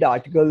love to read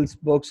articles,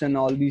 books, and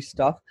all these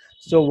stuff.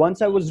 So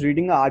once I was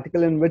reading an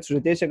article in which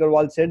Ritesh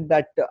Agarwal said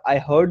that I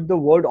heard the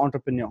word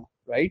entrepreneur,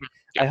 right?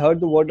 Hmm. I Yeah. heard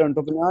the word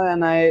entrepreneur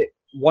and I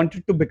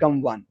wanted to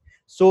become one.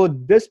 So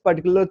this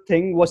particular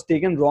thing was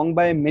taken wrong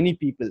by many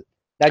people,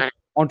 that Correct.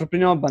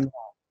 entrepreneur बन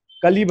जाओ,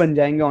 कल ही बन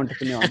जाएंगे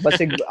entrepreneur,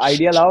 बस एक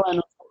idea लाओ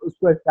and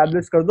उसको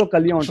establish कर दो,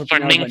 कल ही entrepreneur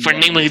फंडिंग बन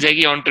फंडिंग जाएंगे. मिल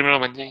जाएगी, entrepreneur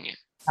बन जाएंगे.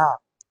 हाँ,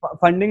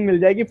 फंडिंग मिल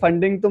जाएगी.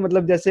 फंडिंग तो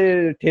मतलब जैसे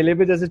ठेले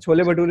पे जैसे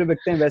छोले भटूरे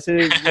बिकते हैं वैसे,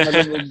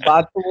 मतलब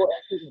बात तो वो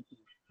ऐसे करते हैं.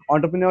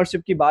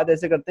 एंटरप्रेन्योरशिप की बात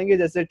ऐसे करते हैं कि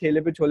जैसे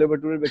ठेले पे छोले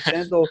भटूरे बिकते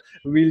हैं, तो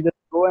we'll just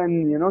go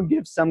and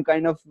give some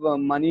kind of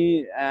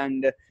money,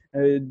 and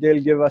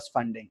they'll give us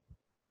funding.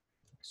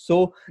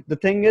 So the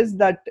thing is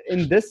that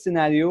in this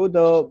scenario,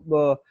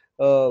 the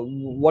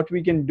what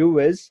we can do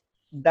is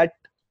that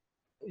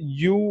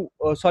you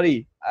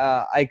sorry,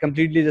 I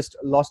completely just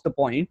lost the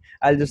point.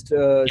 I'll just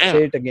Yeah.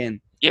 say it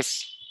again. Yes.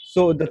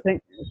 So the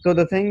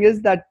thing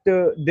is that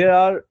there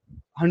are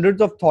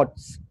hundreds of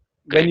thoughts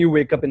when Correct. you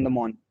wake up in the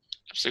morning.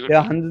 There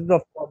are Absolutely. hundreds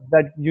of thoughts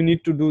that you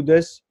need to do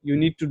this, you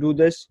need to do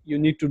this, you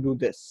need to do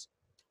this.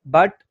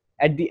 But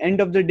at the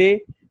end of the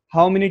day,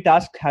 how many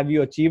tasks have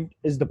you achieved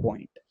is the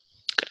point.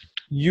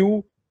 You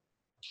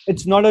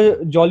It's not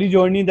a jolly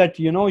journey that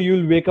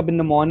you'll wake up in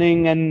the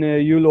morning and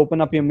you'll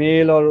open up your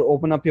mail or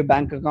open up your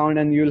bank account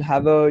and you'll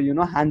have a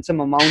handsome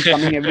amount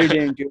coming every day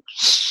into you.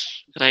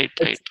 Right,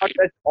 right, It's not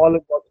right. at all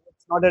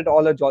it's not at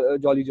all a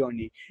jolly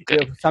journey.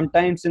 Correct,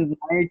 Sometimes in the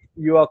night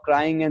you are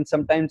crying, and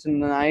sometimes in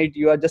the night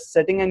you are just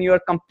sitting and you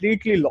are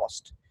completely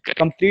lost. correct.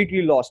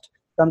 Completely lost.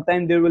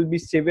 Sometimes there will be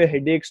severe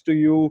headaches to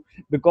you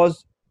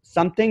because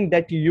something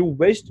that you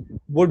wished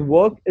would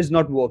work is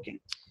not working,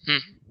 Hmm.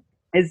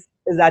 is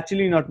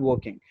actually not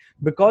working,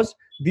 because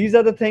these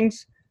are the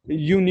things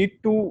you need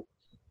to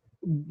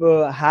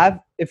have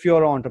if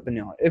you're an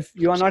entrepreneur. If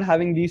you are not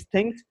having these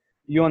things,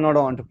 you are not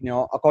an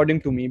entrepreneur,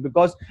 according to me.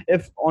 Because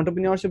if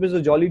entrepreneurship is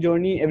a jolly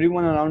journey,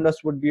 everyone around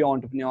us would be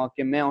entrepreneur.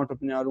 कि मैं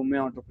entrepreneur हूँ, मैं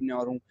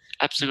entrepreneur हूँ.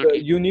 Absolutely.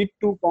 You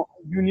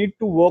need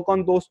to work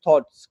on those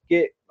thoughts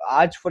कि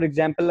आज for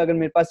example अगर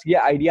मेरे पास ये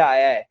आइडिया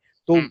आया है,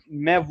 तो Hmm.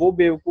 मैं वो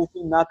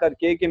बेवकूफ़ी ना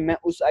करके कि मैं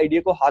उस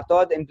आइडिया को हाथों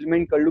हाथ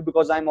इम्प्लीमेंट कर लूँ,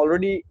 because I am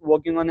already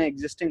working on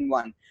existing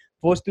one.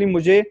 Firstly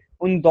मुझे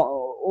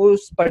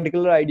उस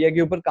पर्टिकुलर आइडिया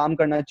के ऊपर काम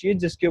करना चाहिए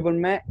जिसके ऊपर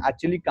मैं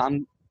एक्चुअली काम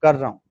कर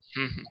रहा हूँ.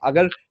 Hmm.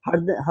 अगर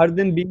हर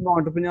दिन बीइंग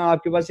एंटरप्रेन्योर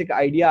आपके पास एक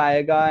आइडिया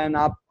आएगा एंड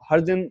आप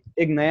हर दिन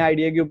एक नए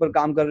आइडिया के ऊपर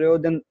काम कर रहे हो,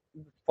 then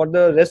for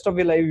the rest of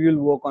your life you will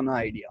work on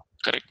idea.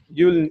 Correct,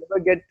 You will never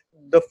get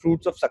the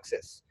fruits of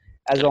success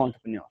as an correct,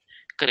 entrepreneur.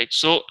 correct.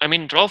 So, I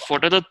mean, Rolf,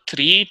 what are the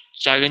three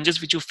challenges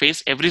which you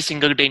face every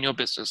single day in your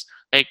business?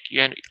 Like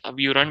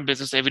you run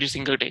business every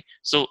single day.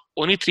 So,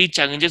 only three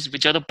challenges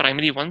which are the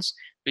primary ones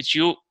which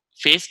you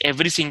face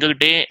every single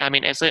day. I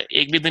mean, ऐसा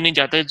एक भी दिन नहीं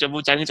जाता है जब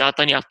वो challenge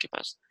आता नहीं आपके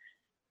पास.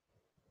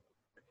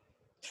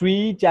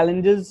 Three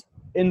challenges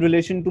in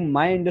relation to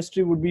my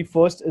industry would be: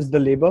 first is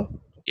the labor.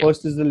 Yeah.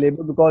 First is the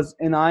labor, because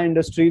in our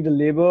industry the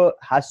labor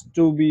has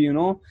to be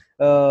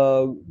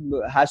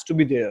has to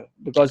be there,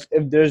 because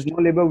if there's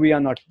no labor we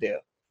are not there,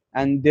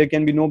 and there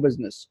can be no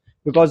business,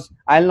 because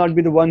I'll not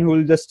be the one who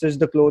will just stitch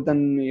the cloth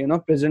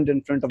and present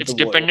in front of It's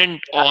the world.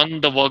 dependent on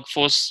the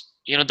workforce.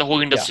 The whole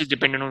Yeah, industry is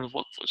dependent on the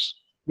workforce.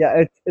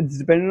 yeah, it's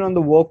dependent on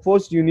the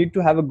workforce. You need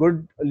to have a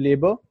good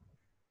labor.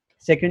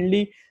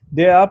 Secondly,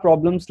 there are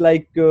problems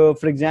like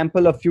for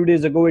example, a few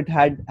days ago it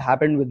had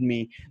happened with me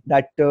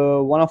that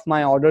one of my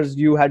orders,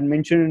 you had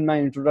mentioned in my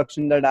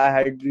introduction that I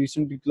had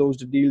recently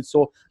closed a deal.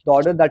 So the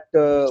order that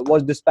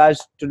was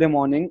dispatched today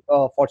morning,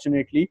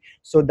 fortunately,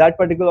 so that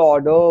particular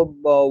order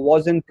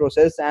was in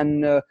process,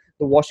 and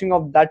the washing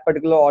of that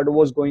particular order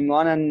was going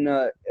on, and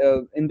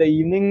in the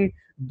evening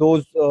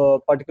those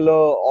particular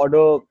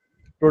ordered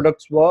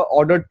products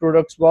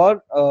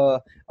were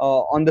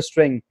on the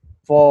string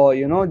for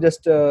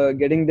just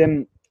getting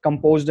them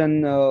composed,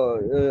 and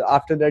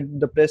after that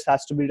the press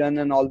has to be done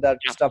and all that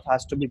Yeah. stuff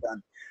has to be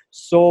done.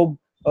 So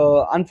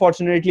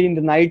unfortunately in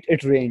the night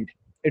it rained.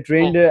 It Oh,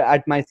 rained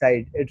at my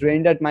site. It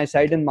rained at my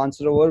site in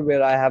Mansarovar,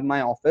 where I have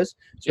my office.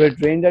 So yeah.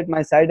 it rained at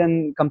my site,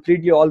 and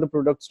completely all the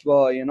products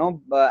were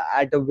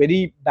at a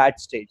very bad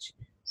stage.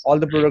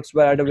 All the Right. products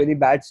were at a very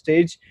bad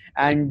stage,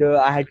 Right. and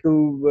I had to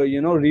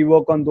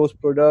rework on those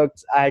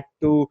products. I had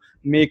to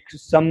make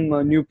some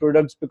new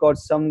products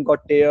because some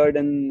got teared,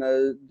 and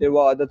there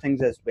were other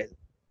things as well.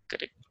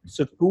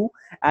 So two,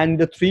 and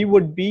the three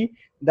would be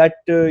that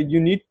you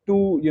need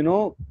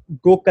to,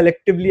 go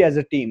collectively as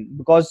a team,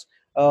 because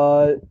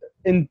uh,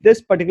 in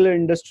this particular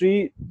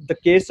industry, the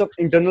case of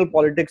internal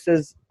politics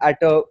is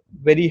at a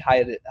very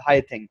high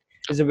thing,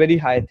 is a very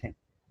high thing.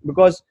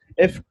 Because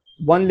if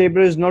one labor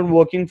is not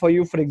working for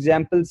you, for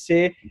example,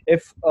 say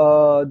if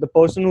the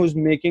person who's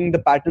making the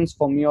patterns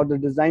for me or the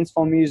designs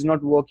for me is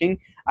not working,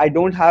 I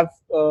don't have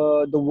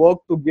the work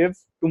to give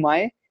to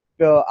my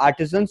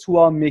artisans who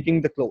are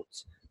making the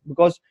clothes.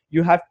 Because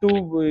you have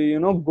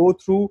to go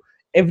through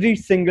every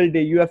single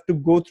day, you have to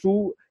go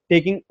through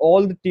taking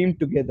all the team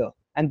together,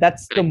 and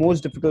that's the Correct.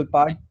 most difficult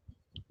part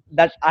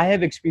that I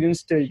have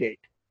experienced till date,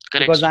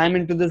 Correct. because So I am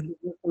into this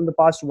business from the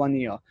past 1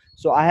 year,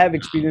 so I have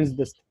experienced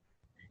this.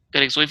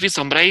 correct. So if we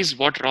summarize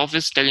what Rauf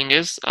is telling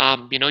is,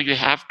 you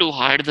have to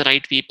hire the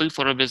right people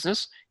for a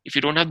business. If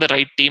you don't have the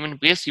right team in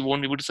place, you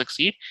won't be able to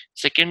succeed.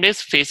 Second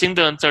is facing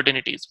the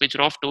uncertainties, which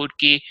Rauf told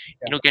ki,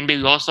 Yeah, can be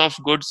loss of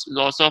goods,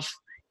 loss of,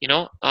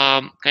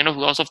 kind of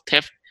loss of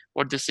theft,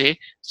 what they say.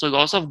 So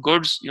loss of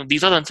goods,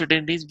 these are the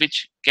uncertainties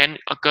which can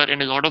occur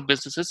in a lot of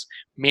businesses,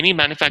 many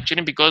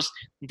manufacturing, because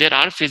there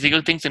are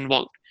physical things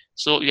involved.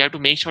 So you have to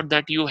make sure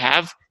that you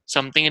have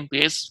something in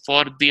place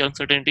for the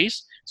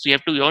uncertainties, so you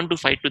have to learn to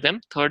fight to them.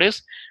 Third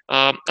is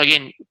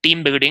again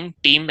team building,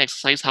 team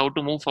exercise, how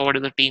to move forward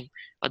as a team.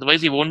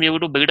 Otherwise you won't be able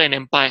to build an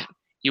empire.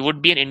 You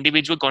would be an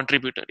individual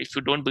contributor if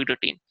you don't build a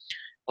team.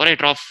 All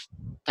right, Rof,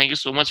 thank you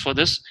so much for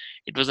this.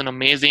 It was an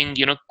amazing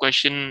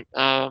question,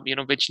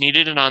 which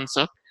needed an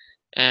answer,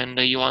 and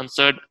you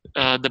answered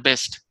the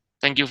best.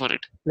 Thank you for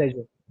it.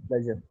 pleasure,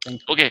 pleasure,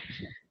 thank you. Okay,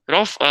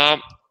 Rof,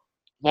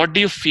 what do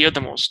you fear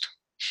the most?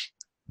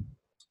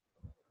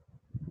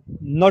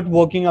 Not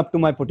working up to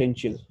my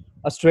potential,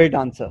 a straight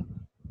answer.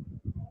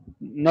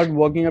 Not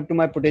working up to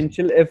my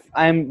potential. If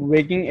I'm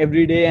waking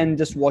every day and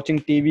just watching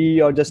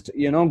TV, or just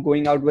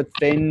going out with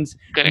friends,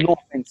 Correct. no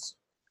offense,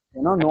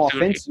 no Absolutely.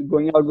 offense,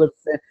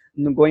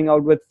 going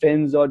out with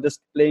friends or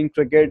just playing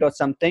cricket or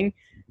something,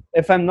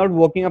 if I'm not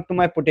working up to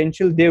my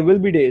potential, there will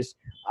be days,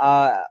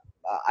 uh,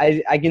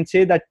 I can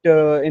say that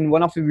in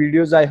one of the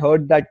videos I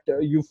heard that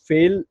you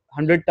fail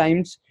 100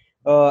 times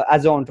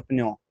as an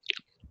entrepreneur,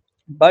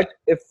 but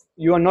if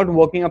you are not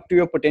working up to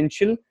your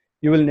potential,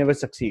 you will never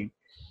succeed.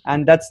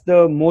 And that's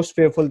the most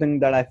fearful thing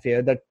that I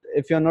fear, that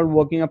if you're not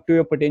working up to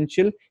your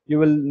potential, you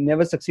will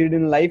never succeed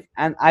in life.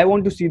 And I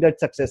want to see that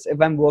success.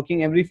 If I'm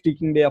working every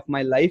freaking day of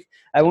my life,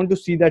 I want to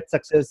see that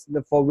success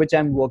for which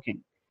I'm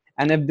working.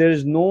 And if there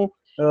is no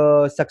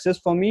success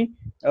for me,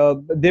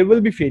 there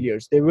will be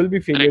failures, there will be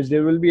Correct. failures,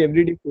 there will be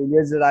everyday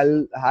failures that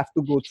I'll have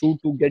to go through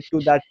to get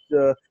to that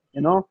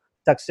you know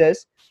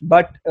success.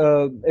 But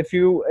if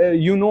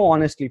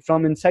honestly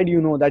from inside,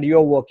 that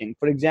you're working.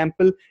 For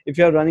example, if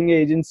you're running an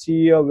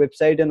agency, a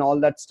website and all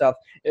that stuff,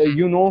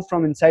 Hmm.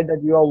 from inside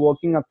that you are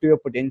working up to your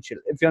potential.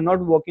 If you're not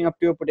working up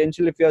to your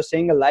potential, if you're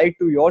saying a lie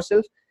to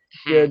yourself,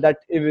 Hmm. that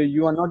if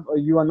you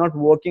are not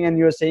working and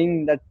you're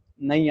saying that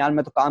नहीं यार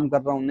मैं तो काम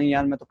कर रहा हूँ, नहीं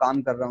यार मैं तो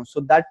काम कर रहा हूँ, so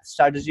that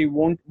strategy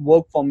won't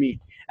work for me,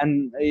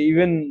 and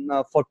even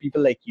for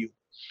people like you.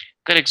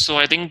 Correct. So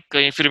I think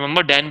if you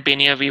remember Dan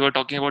Pena, we were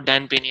talking about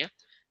Dan Pena.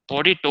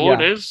 What he told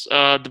Yeah, is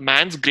the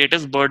man's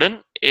greatest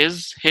burden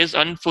is his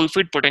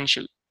unfulfilled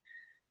potential.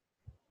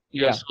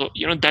 Yeah. yeah, So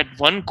that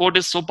one quote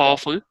is so yeah,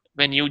 powerful.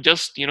 When you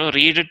just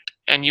read it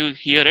and you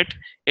hear it,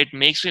 it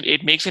makes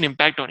an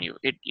impact on you.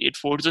 It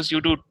forces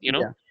you to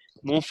yeah,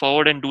 move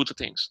forward and do the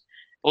things.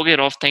 Okay,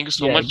 Rolf, thank you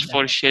so yeah, much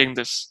for exactly. sharing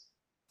this,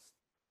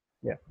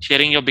 Yeah,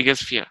 sharing your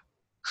biggest fear.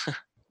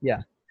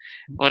 yeah,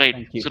 All right.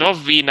 thank So you.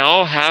 Rolf, we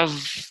now have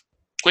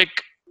quick,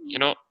 you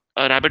know,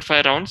 rapid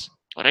fire rounds.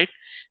 All right.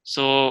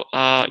 So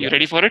you Yeah,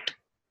 ready for it?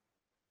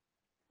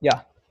 yeah,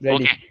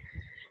 Okay. ready.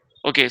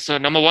 Okay. So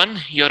number one,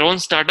 your own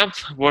startup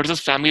versus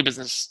family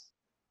business.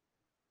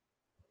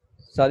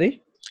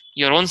 Sorry.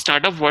 Your own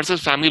startup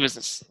versus family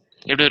business.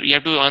 You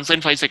have to answer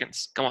in 5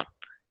 seconds. Come on.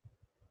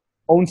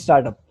 Own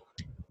startup.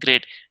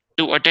 Great.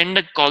 To attend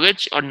a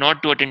college or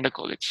not to attend a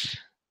college?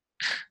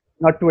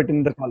 Not to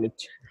attend the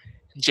college.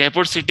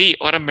 Jaipur city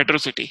or a metro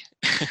city?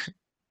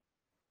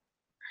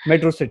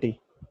 Metro city.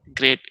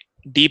 Great.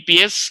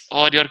 DPS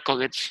or your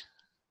college?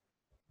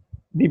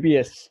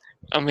 DPS.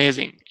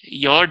 Amazing.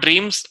 Your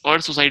dreams or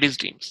society's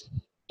dreams?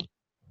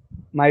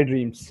 My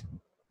dreams.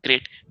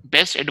 Great.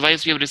 Best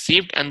advice you have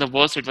received and the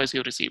worst advice you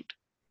have received?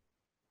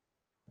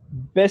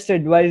 Best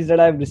advice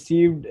that I've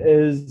received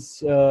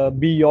is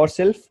be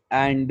yourself,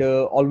 and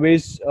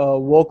always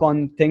work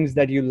on things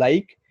that you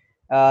like.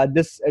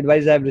 This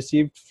advice I've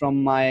received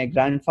from my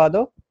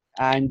grandfather.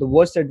 And the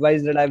worst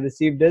advice that I've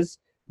received is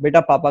बेटा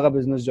पापा का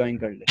business join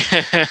कर ले.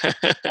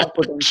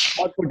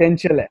 बहुत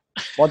potential है,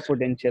 बहुत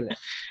potential है.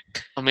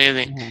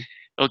 Amazing. हाँ,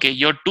 Okay,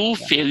 your two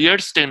yeah.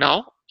 failures till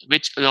now,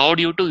 which allowed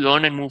you to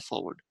learn and move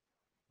forward.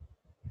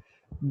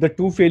 The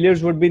two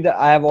failures would be the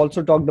I have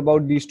also talked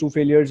about these two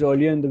failures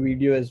earlier in the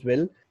video as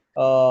well.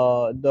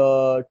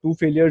 The two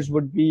failures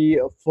would be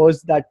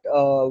first, that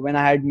when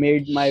I had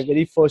made my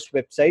very first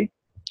website,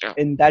 Yeah.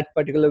 in that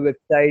particular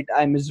website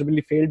I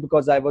miserably failed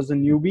because I was a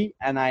newbie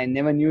and I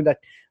never knew that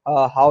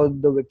how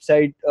the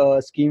website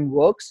scheme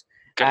works.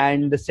 Correct.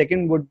 And the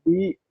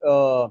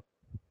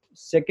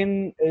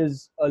second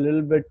is a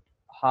little bit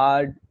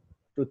hard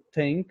to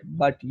think,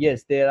 but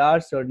yes, there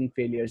are certain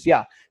failures.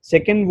 Yeah,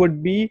 second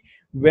would be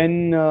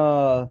when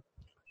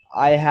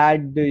I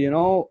had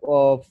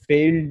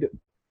failed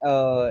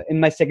in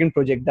my second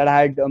project that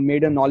I had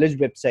made a knowledge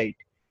website,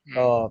 Hmm.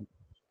 uh,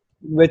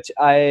 which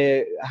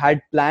I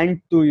had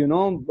planned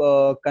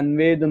to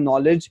convey the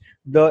knowledge,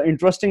 the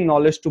interesting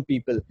knowledge to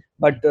people.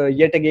 But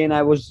yet again,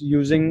 I was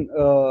using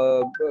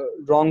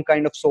wrong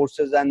kind of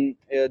sources, and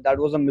that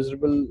was a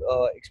miserable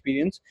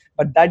experience.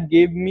 But that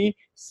gave me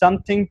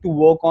something to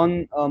work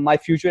on my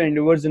future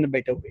endeavors in a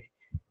better way.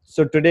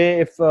 So today,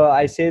 if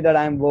I say that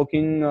I'm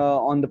working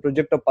on the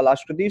project of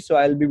Palashkriti, so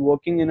I'll be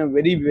working in a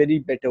very, very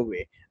better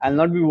way. I'll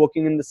not be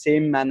working in the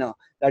same manner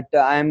that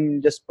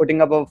I'm just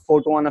putting up a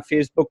photo on a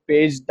Facebook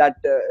page that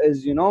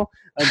is,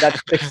 that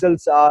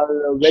pixels are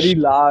very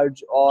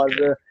large,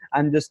 or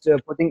I'm just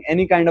putting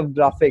any kind of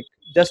graphic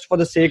just for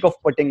the sake of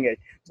putting it,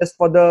 just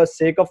for the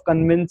sake of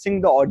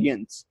convincing the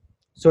audience.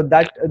 So Yeah.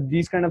 that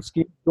these kind of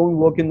schemes don't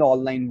work in the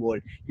online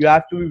world. You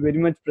have to be very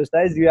much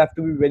precise. You have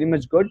to be very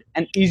much good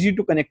and easy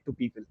to connect to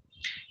people.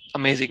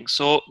 Amazing.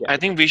 So Yeah, I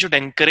think we should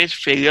encourage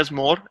failures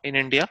more in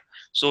India.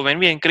 So when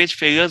we encourage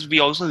failures, we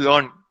also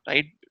learn,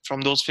 right,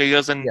 from those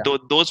failures, and yeah,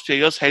 those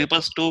failures help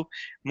us to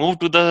move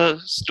to the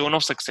stone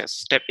of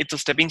success. It's a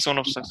stepping stone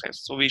of yeah, success.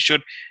 So we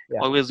should yeah,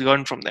 always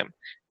learn from them.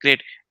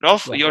 Great.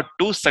 Rauf, yeah. your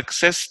two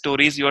success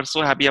stories you are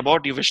so happy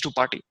about, you wish to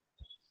party.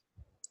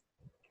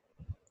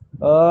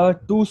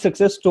 Two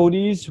success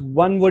stories.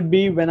 One would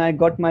be when I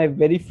got my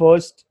very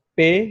first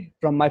pay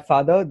from my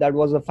father. That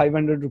was a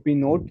 500 rupee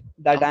note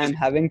that I am Amazing.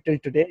 having till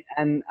today.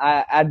 And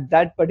at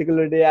that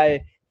particular day,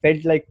 I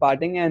felt like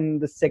parting. And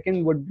the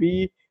second would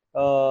be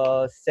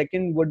the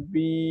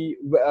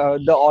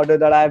order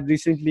that I have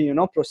recently,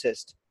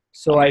 processed.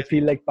 So I Amazing.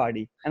 feel like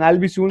party, and I'll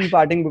be soon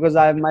parting because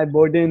I have my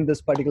birthday in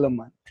this particular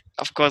month.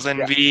 Of course, and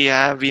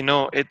Yeah, we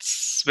know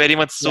it's very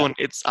much yeah, soon.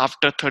 It's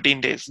after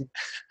 13 days.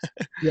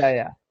 yeah,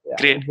 yeah, yeah.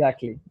 Great.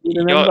 Exactly. You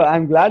Your remember?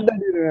 I'm glad that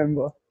you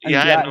remember. I'm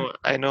Yeah, I glad. know,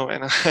 I know, I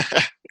know.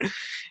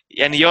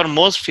 And your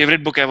most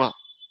favorite book ever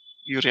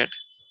you read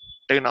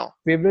till now?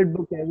 Favorite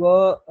book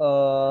ever.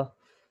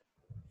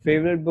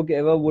 Favorite book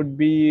ever would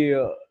be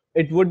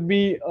it would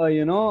be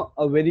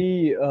a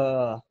very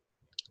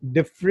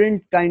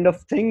different kind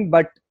of thing,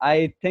 but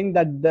I think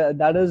that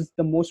that is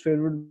the most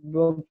favorite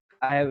book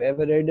I have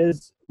ever read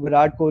is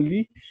Virat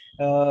Kohli.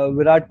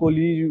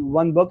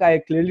 One book I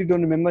clearly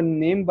don't remember the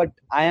name, but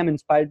I am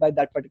inspired by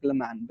that particular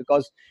man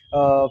because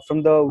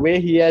from the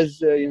way he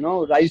has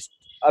rise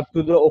up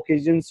to the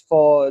occasions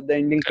for the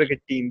Indian Correct,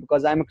 cricket team,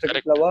 because I'm a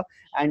cricket correct. lover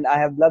and I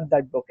have loved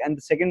that book. And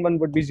the second one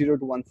would be 0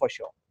 to 1 for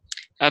sure.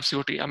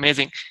 Absolutely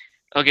amazing.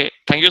 Okay,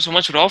 thank you so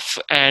much, Rof.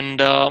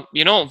 And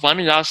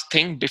one last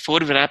thing before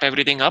we wrap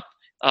everything up.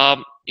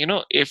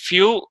 If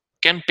you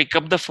can pick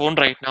up the phone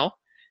right now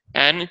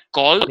and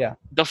call Yeah.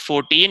 the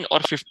 14 or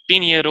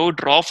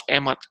 15-year-old Rof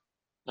Ahmed,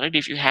 right?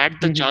 If you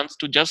had the Mhm. chance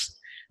to just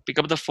pick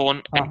up the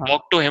phone and Uh-huh.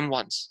 talk to him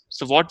once,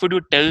 so what would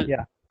you tell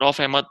Yeah. Rof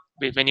Ahmed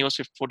when he was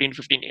 14,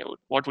 15-year-old?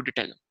 What would you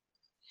tell him?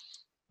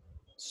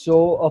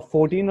 So a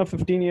 14 or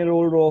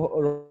 15-year-old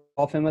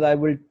Rauf Ahmed, I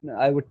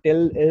would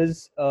tell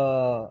is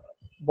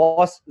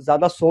boss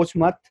ज्यादा सोच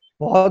मत,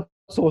 बहुत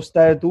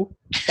सोचता है तू,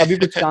 कभी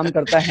कुछ काम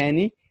करता है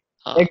नहीं,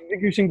 uh,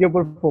 एग्जीक्यूशन के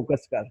ऊपर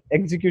फोकस कर,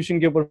 एग्जीक्यूशन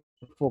के ऊपर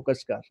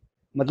फोकस कर,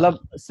 मतलब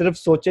uh, सिर्फ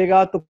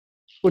सोचेगा तो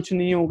कुछ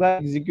नहीं होगा,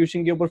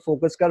 एग्जीक्यूशन के ऊपर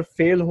फोकस कर,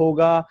 फेल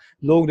होगा,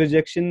 लोग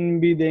रिजेक्शन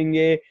भी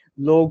देंगे,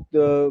 लोग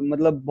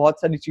मतलब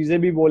बहुत सारी चीजें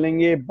भी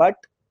बोलेंगे, but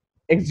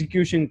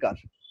execution kar.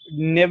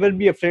 Never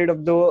be afraid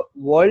of the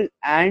world.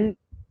 And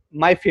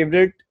my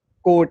favorite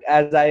quote,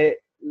 as I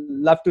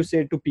love to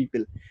say to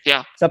people,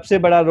 yeah, सबसे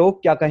बड़ा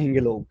रोग क्या कहेंगे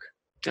लोग.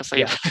 just say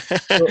Yeah.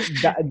 So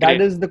that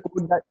great. is the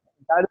quote that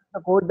is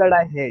the quote that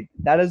I hate.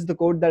 That is the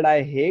quote that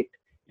I hate.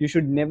 You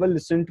should never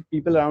listen to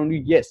people around you.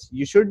 Yes,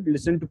 you should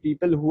listen to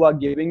people who are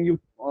giving you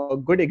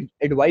good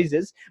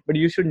advices, but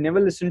you should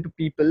never listen to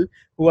people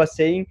who are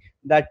saying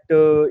that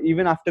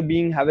even after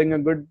being having a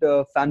good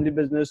family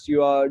business,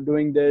 you are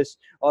doing this,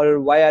 or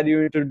why are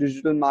you into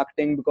digital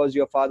marketing because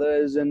your father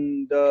is in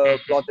the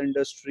cloth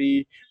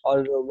industry,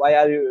 or why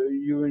are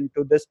you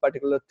into this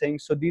particular thing.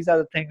 So these are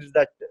the things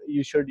that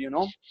you should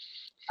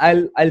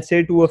I'll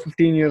say to a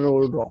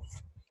 15-year-old Rolf.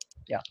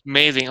 Yeah,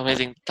 Amazing,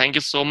 amazing. Thank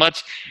you so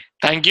much.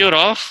 Thank you,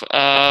 Rolf,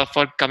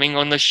 for coming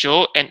on the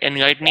show and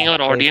enlightening yeah, our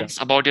pleasure.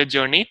 audience about your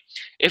journey.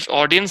 If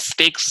audience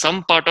takes some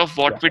part of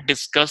what Yeah, we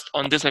discussed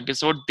on this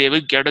episode, they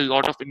will get a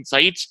lot of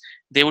insights.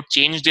 They would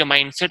change their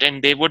mindset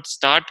and they would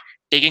start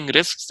taking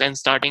risks and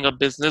starting a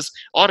business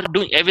or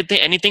doing everything,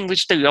 anything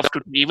which they love to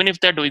do. Even if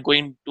they're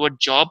going to a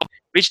job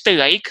which they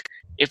like,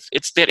 if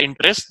it's their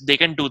interest, they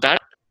can do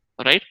that.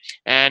 All right.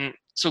 And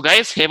so,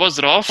 guys, here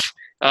was Rolf.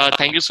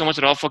 Thank you so much,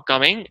 Rauf, for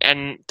coming,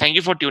 and thank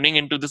you for tuning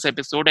into this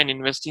episode and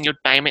investing your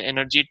time and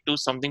energy to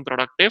something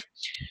productive.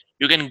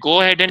 You can go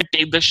ahead and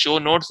take the show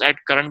notes at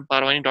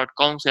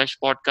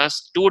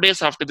currentparvani.com/podcast 2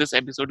 days after this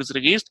episode is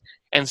released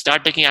and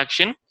start taking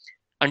action.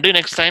 Until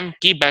next time,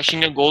 keep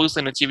bashing your goals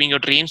and achieving your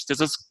dreams. This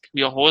is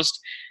your host,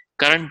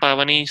 Karan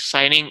Parvani,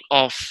 signing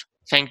off.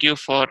 Thank you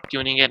for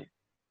tuning in.